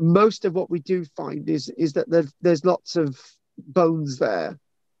 Most of what we do find is that there's lots of bones there,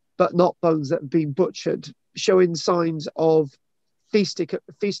 but not bones that have been butchered, showing signs of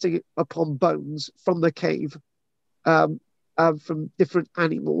feasting upon bones from the cave, from different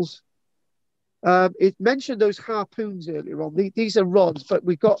animals. It mentioned those harpoons earlier on. These are rods, but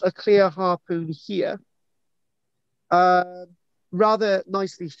we've got a clear harpoon here. Rather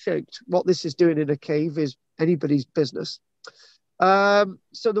nicely shaped. What this is doing in a cave is anybody's business. So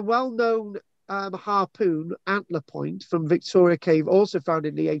the well-known harpoon antler point from Victoria Cave, also found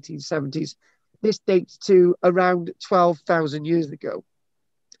in the 1870s. This dates to around 12,000 years ago.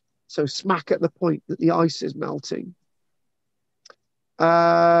 So smack at the point that the ice is melting.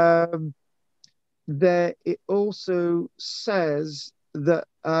 There it also says that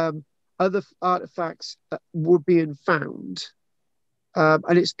other artifacts were being found.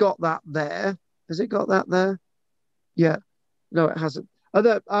 And it's got that there. Has it got that there? Yeah. No, it hasn't.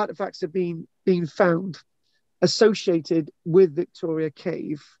 Other artifacts have been found associated with Victoria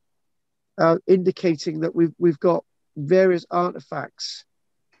Cave, indicating that we've got various artifacts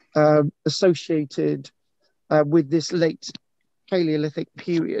associated with this late Paleolithic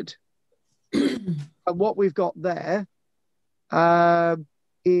period. And what we've got there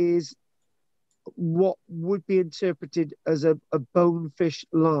is what would be interpreted as a bonefish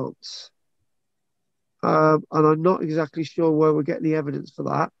lance. And I'm not exactly sure where we're getting the evidence for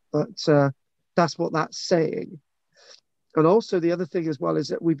that, but that's what that's saying. And also the other thing as well is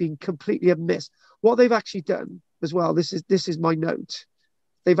that we've been completely amiss. What they've actually done as well, this is my note.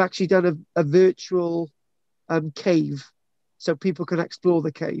 They've actually done a virtual cave so people can explore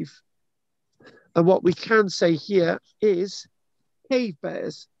the cave. And what we can say here is cave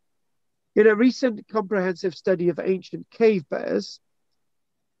bears. In a recent comprehensive study of ancient cave bears,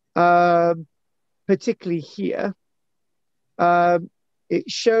 particularly here, it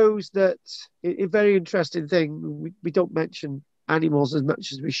shows that a very interesting thing. We don't mention animals as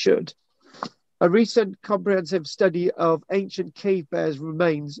much as we should. A recent comprehensive study of ancient cave bears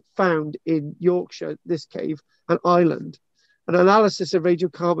remains found in Yorkshire, this cave, and Ireland. An analysis of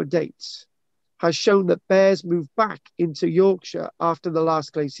radiocarbon dates has shown that bears moved back into Yorkshire after the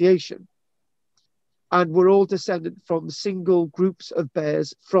last glaciation and were all descended from single groups of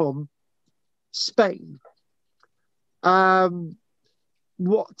bears from Spain. One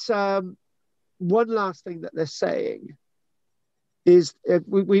last thing that they're saying is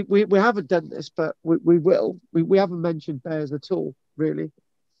we haven't done this, but we will. We haven't mentioned bears at all, really.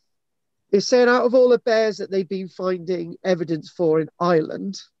 It's saying out of all the bears that they've been finding evidence for in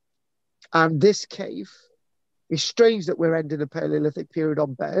Ireland and this cave, it's strange that we're ending the Paleolithic period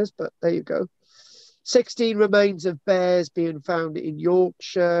on bears, but there you go. 16 remains of bears being found in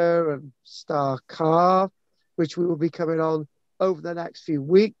Yorkshire and Starcar, which we will be coming on over the next few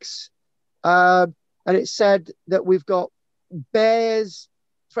weeks. And it said that we've got bears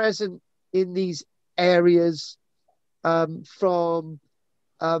present in these areas from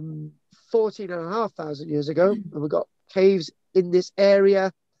 14,500 years ago. And we've got caves in this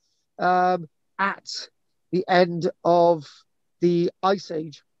area at the end of the Ice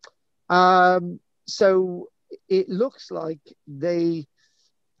Age. So it looks like they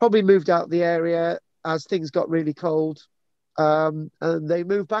probably moved out of the area as things got really cold, and they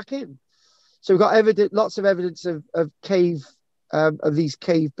moved back in. So we've got lots of evidence of these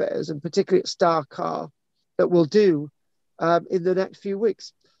cave bears, and particularly at Starcar, that we'll do in the next few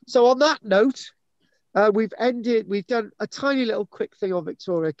weeks. So on that note, we've done a tiny little quick thing on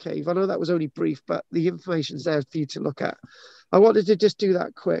Victoria Cave. I know that was only brief, but the information's there for you to look at. I wanted to just do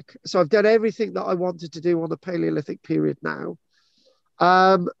that quick. So I've done everything that I wanted to do on the Paleolithic period now.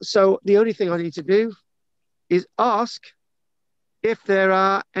 So the only thing I need to do is ask if there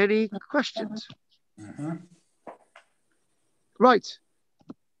are any questions. Mm-hmm. Right.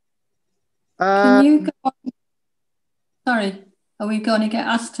 Can you go on? Sorry, are we going to get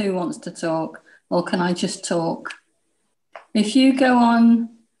asked who wants to talk, or can I just talk? If you go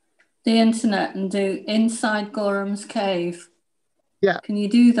on the internet and do Inside Gorham's Cave, yeah, can you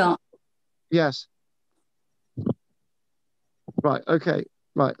do that? Yes. Right. Okay.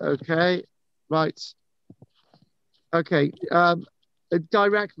 Right. Okay. Right. Okay.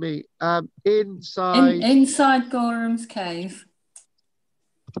 Direct me. Inside Gorham's Cave.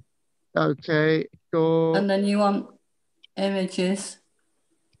 Okay. Go. And then you want images.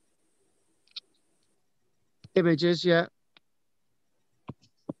 Images, yeah.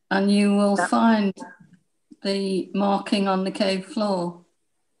 And you will find the marking on the cave floor.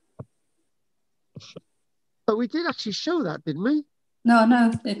 But we did actually show that, didn't we?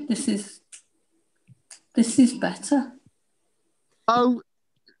 No, this is better. Oh,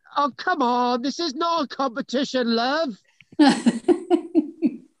 come on. This is not a competition, love.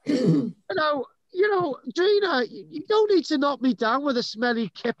 You know, Gina, you don't need to knock me down with a smelly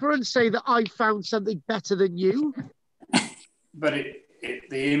kipper and say that I found something better than you. But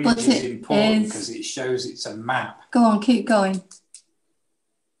the image is important because it shows it's a map. Go on, keep going.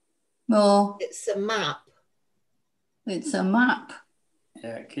 More. It's a map. It's a map.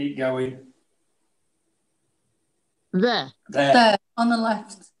 Yeah, keep going. There, on the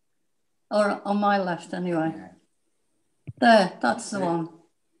left. Or on my left, anyway. Yeah. There, that's the one.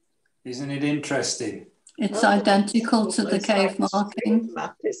 Isn't it interesting? It's identical to the cave marking.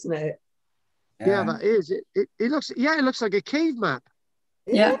 Map, isn't it? Yeah, that is. It looks. Yeah, it looks like a cave map.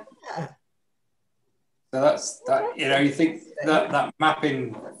 Yeah. So that's that. You know, you think that map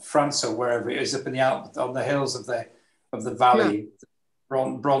in France or wherever it is up in the Alps, on the hills of the valley,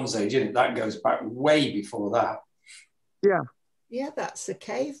 Bronze Age, isn't it? That goes back way before that. Yeah. Yeah, that's a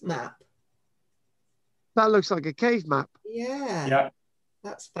cave map. That looks like a cave map. Yeah. Yeah.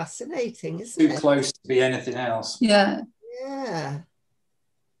 That's fascinating, isn't it? Too close to be anything else. Yeah. Yeah.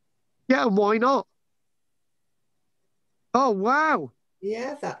 Yeah, and why not? Oh, wow.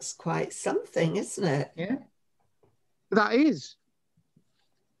 Yeah, that's quite something, isn't it? Yeah. That is.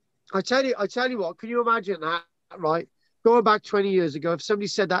 I tell you what, can you imagine that, right? Going back 20 years ago, if somebody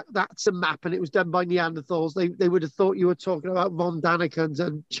said that's a map and it was done by Neanderthals, they would have thought you were talking about Von Daniken's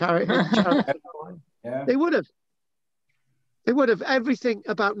and Chariot. Yeah. They would have. They would have. Everything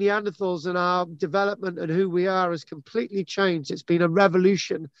about Neanderthals and our development and who we are has completely changed. It's been a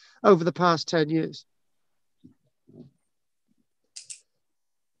revolution over the past 10 years.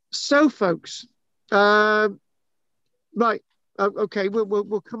 So, folks, right. Okay,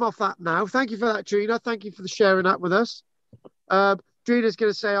 we'll come off that now. Thank you for that, Gina. Thank you for sharing that with us. Gina's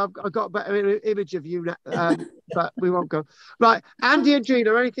going to say, I've got a better image of you, but we won't go. Right, Andy and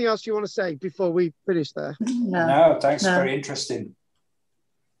Gina, anything else you want to say before we finish there? No, thanks. No. Very interesting.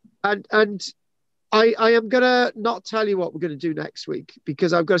 And I am going to not tell you what we're going to do next week,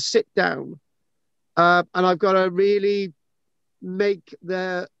 because I've got to sit down and I've got to really make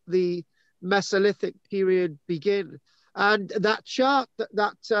the Mesolithic period begin. And that chart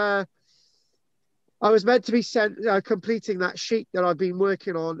that I was meant to be completing that sheet that I've been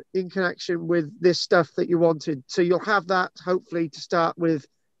working on in connection with this stuff that you wanted. So you'll have that hopefully to start with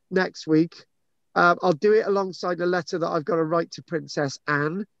next week. I'll do it alongside a letter that I've got to write to Princess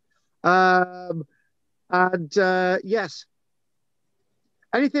Anne. Yes.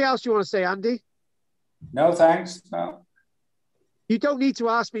 Anything else you want to say, Andy? No, thanks. No. You don't need to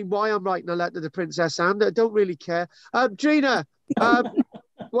ask me why I'm writing a letter to Princess Anne. I don't really care. Drina,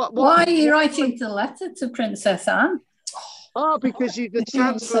 why are you writing the letter to Princess Anne? Oh, because she's the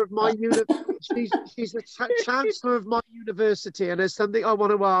chancellor of my she's the chancellor of my university, and there's something I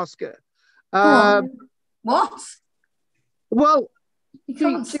want to ask her. What? Well, you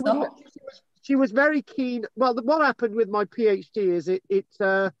can't stop. She was very keen. Well, what happened with my PhD is it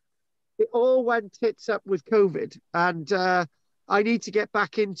all went tits up with COVID, and I need to get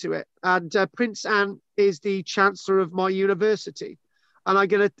back into it. And Prince Anne is the chancellor of my university, and I'm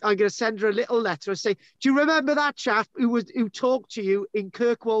gonna send her a little letter and say, do you remember that chap who talked to you in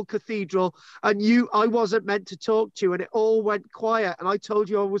Kirkwall Cathedral, and I wasn't meant to talk to you, and it all went quiet, and I told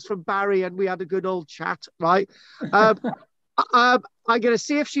you I was from Barry, and we had a good old chat, right? I'm going to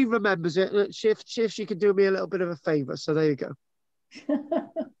see if she remembers it, and see if she can do me a little bit of a favour. So there you go.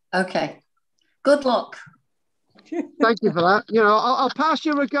 Okay. Good luck. Thank you for that. You know, I'll pass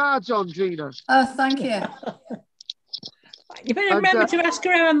your regards on, Gina. Oh, thank you. You better remember to ask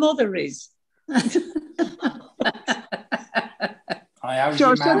her how her mother is. Hi, how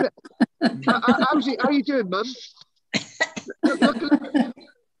are you doing, Mum?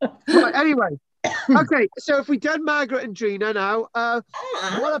 Right, anyway. Okay, so if we've done Margaret and Drina now,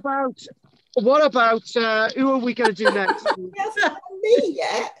 what about who are we going to do next? Me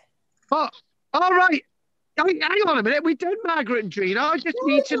yet? Oh, all right. Hang on a minute. We've done Margaret and Drina. I just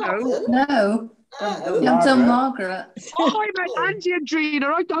need to know. No, you haven't done Margaret. Oh, I meant Andy and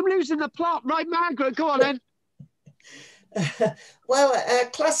Drina. I'm losing the plot. Right, Margaret, go on then. Well,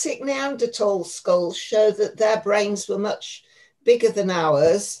 classic Neanderthal skulls show that their brains were much bigger than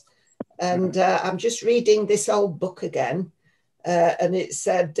ours. And I'm just reading this old book again, and it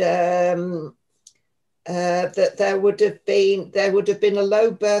said that there would have been a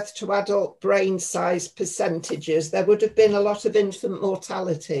low birth to adult brain size percentages. There would have been a lot of infant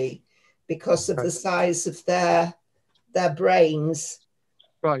mortality because of the size of their brains.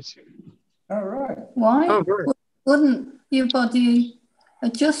 Right. All right. Why right. wouldn't your body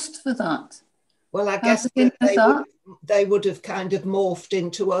adjust for that? Well, I guess they would have kind of morphed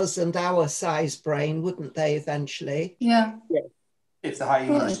into us and our size brain, wouldn't they, eventually? Yeah. If the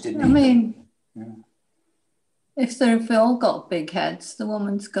hyenas didn't. I mean, if they've all got big heads, the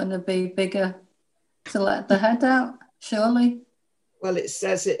woman's going to be bigger to let the head out, surely. Well, it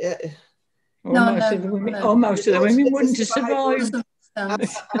says it. Most of the women wouldn't have survived.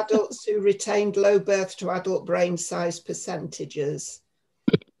 Adults who retained low birth to adult brain size percentages.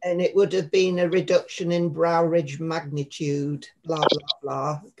 And it would have been a reduction in brow ridge magnitude, blah, blah,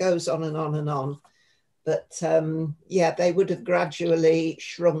 blah. It goes on and on and on. But yeah, they would have gradually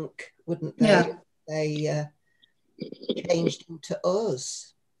shrunk, wouldn't they? Yeah. They changed into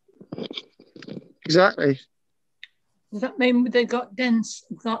us. Exactly. Does that mean they got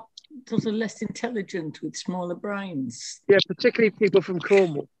sort of less intelligent with smaller brains? Yeah, particularly people from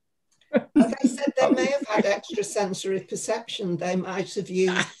Cornwall. Well, they said they may have had extrasensory perception. They might have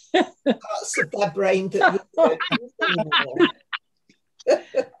used parts of their brain that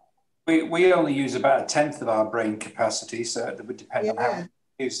we only use about 1/10 of our brain capacity, so it would depend on how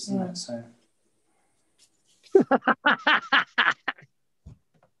we use it. So.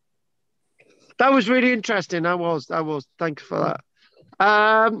 That was really interesting. That was. Thank you for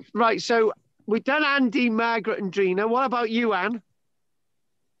that. Right, so we've done Andy, Margaret, and Drina. What about you, Anne?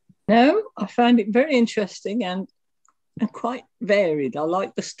 No, I found it very interesting and quite varied. I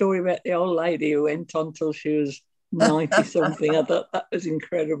like the story about the old lady who went on till she was 90 something. I thought that was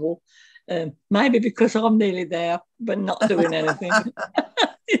incredible. Maybe because I'm nearly there, but not doing anything.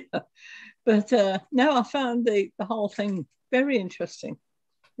 But no, I found the whole thing very interesting.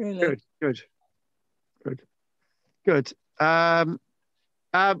 Really good.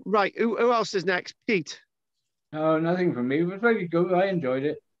 Right, who else is next? Pete. No, nothing from me. It was very good. I enjoyed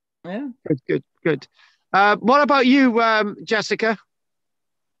it. Yeah. Good. What about you, Jessica?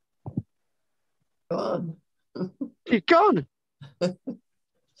 Gone. She's gone.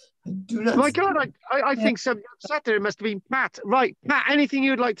 Do not. My God, I think something upset her. It must have been Pat. Right, Pat, anything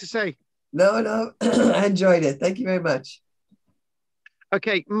you'd like to say? No, I enjoyed it. Thank you very much.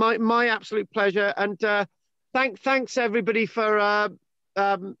 Okay, my absolute pleasure. And thanks everybody for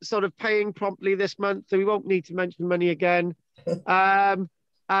sort of paying promptly this month. So we won't need to mention money again.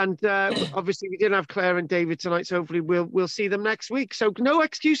 Obviously we didn't have Claire and David tonight, so hopefully we'll see them next week. So no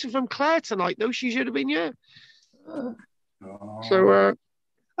excuse from Claire tonight, though. She should have been here. So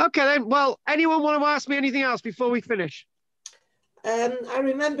okay then. Well, anyone want to ask me anything else before we finish? I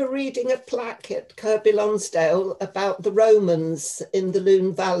remember reading a plaque at Kirby Lonsdale about the Romans in the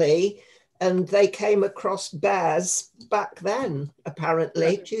Lune Valley, and they came across bears back then,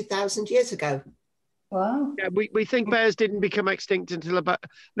 apparently, 2,000 years ago. Wow. Yeah, we think bears didn't become extinct until about...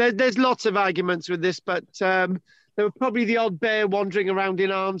 There's lots of arguments with this, but there were probably the odd bear wandering around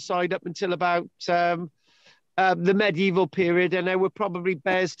in Arnside up until about the medieval period, and there were probably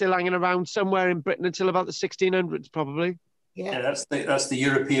bears still hanging around somewhere in Britain until about the 1600s, probably. Yeah, that's the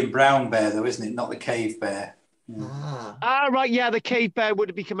European brown bear, though, isn't it? Not the cave bear. Right. Yeah, the cave bear would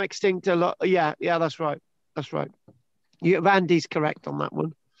have become extinct a lot. Yeah, that's right. That's right. Andy's correct on that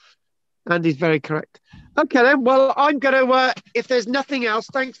one. Andy's very correct. Okay, then. Well, I'm going to, if there's nothing else,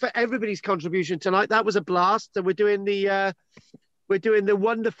 thanks for everybody's contribution tonight. That was a blast. So we're doing the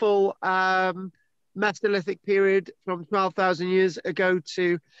wonderful Mesolithic period from 12,000 years ago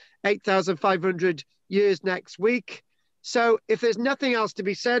to 8,500 years next week. So if there's nothing else to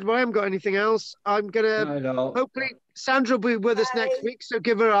be said, well, I haven't got anything else. I'm going to, hopefully, Sandra will be with us next week, so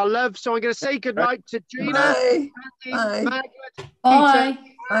give her our love. So I'm going to say goodnight to Gina, Andy, Margaret, Bye.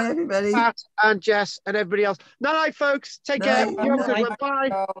 Peter, Bye, everybody. Pat, and Jess, and everybody else. Night, folks. Take care. You have a good one. Bye.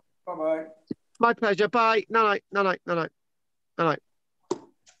 Bye-bye. My pleasure. Bye. Night. Night.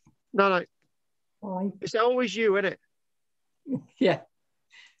 Bye. It's always you, isn't it? Yeah.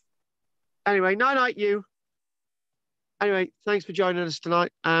 Anyway, night, you. Anyway, thanks for joining us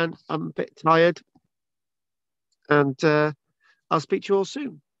tonight, and I'm a bit tired. And I'll speak to you all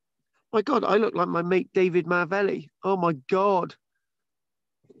soon. My God, I look like my mate David Marvelli. Oh my God.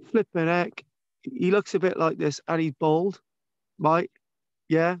 Flipping heck. He looks a bit like this, and he's bald. Right?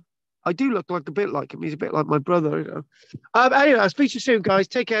 Yeah. I do look like a bit like him. He's a bit like my brother, you know. Anyway, I'll speak to you soon, guys.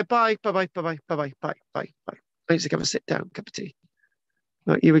 Take care. Bye. Bye. Let's have a sit down, cup of tea.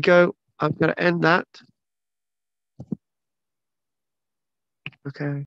 Right, here we go. I'm going to end that. Okay.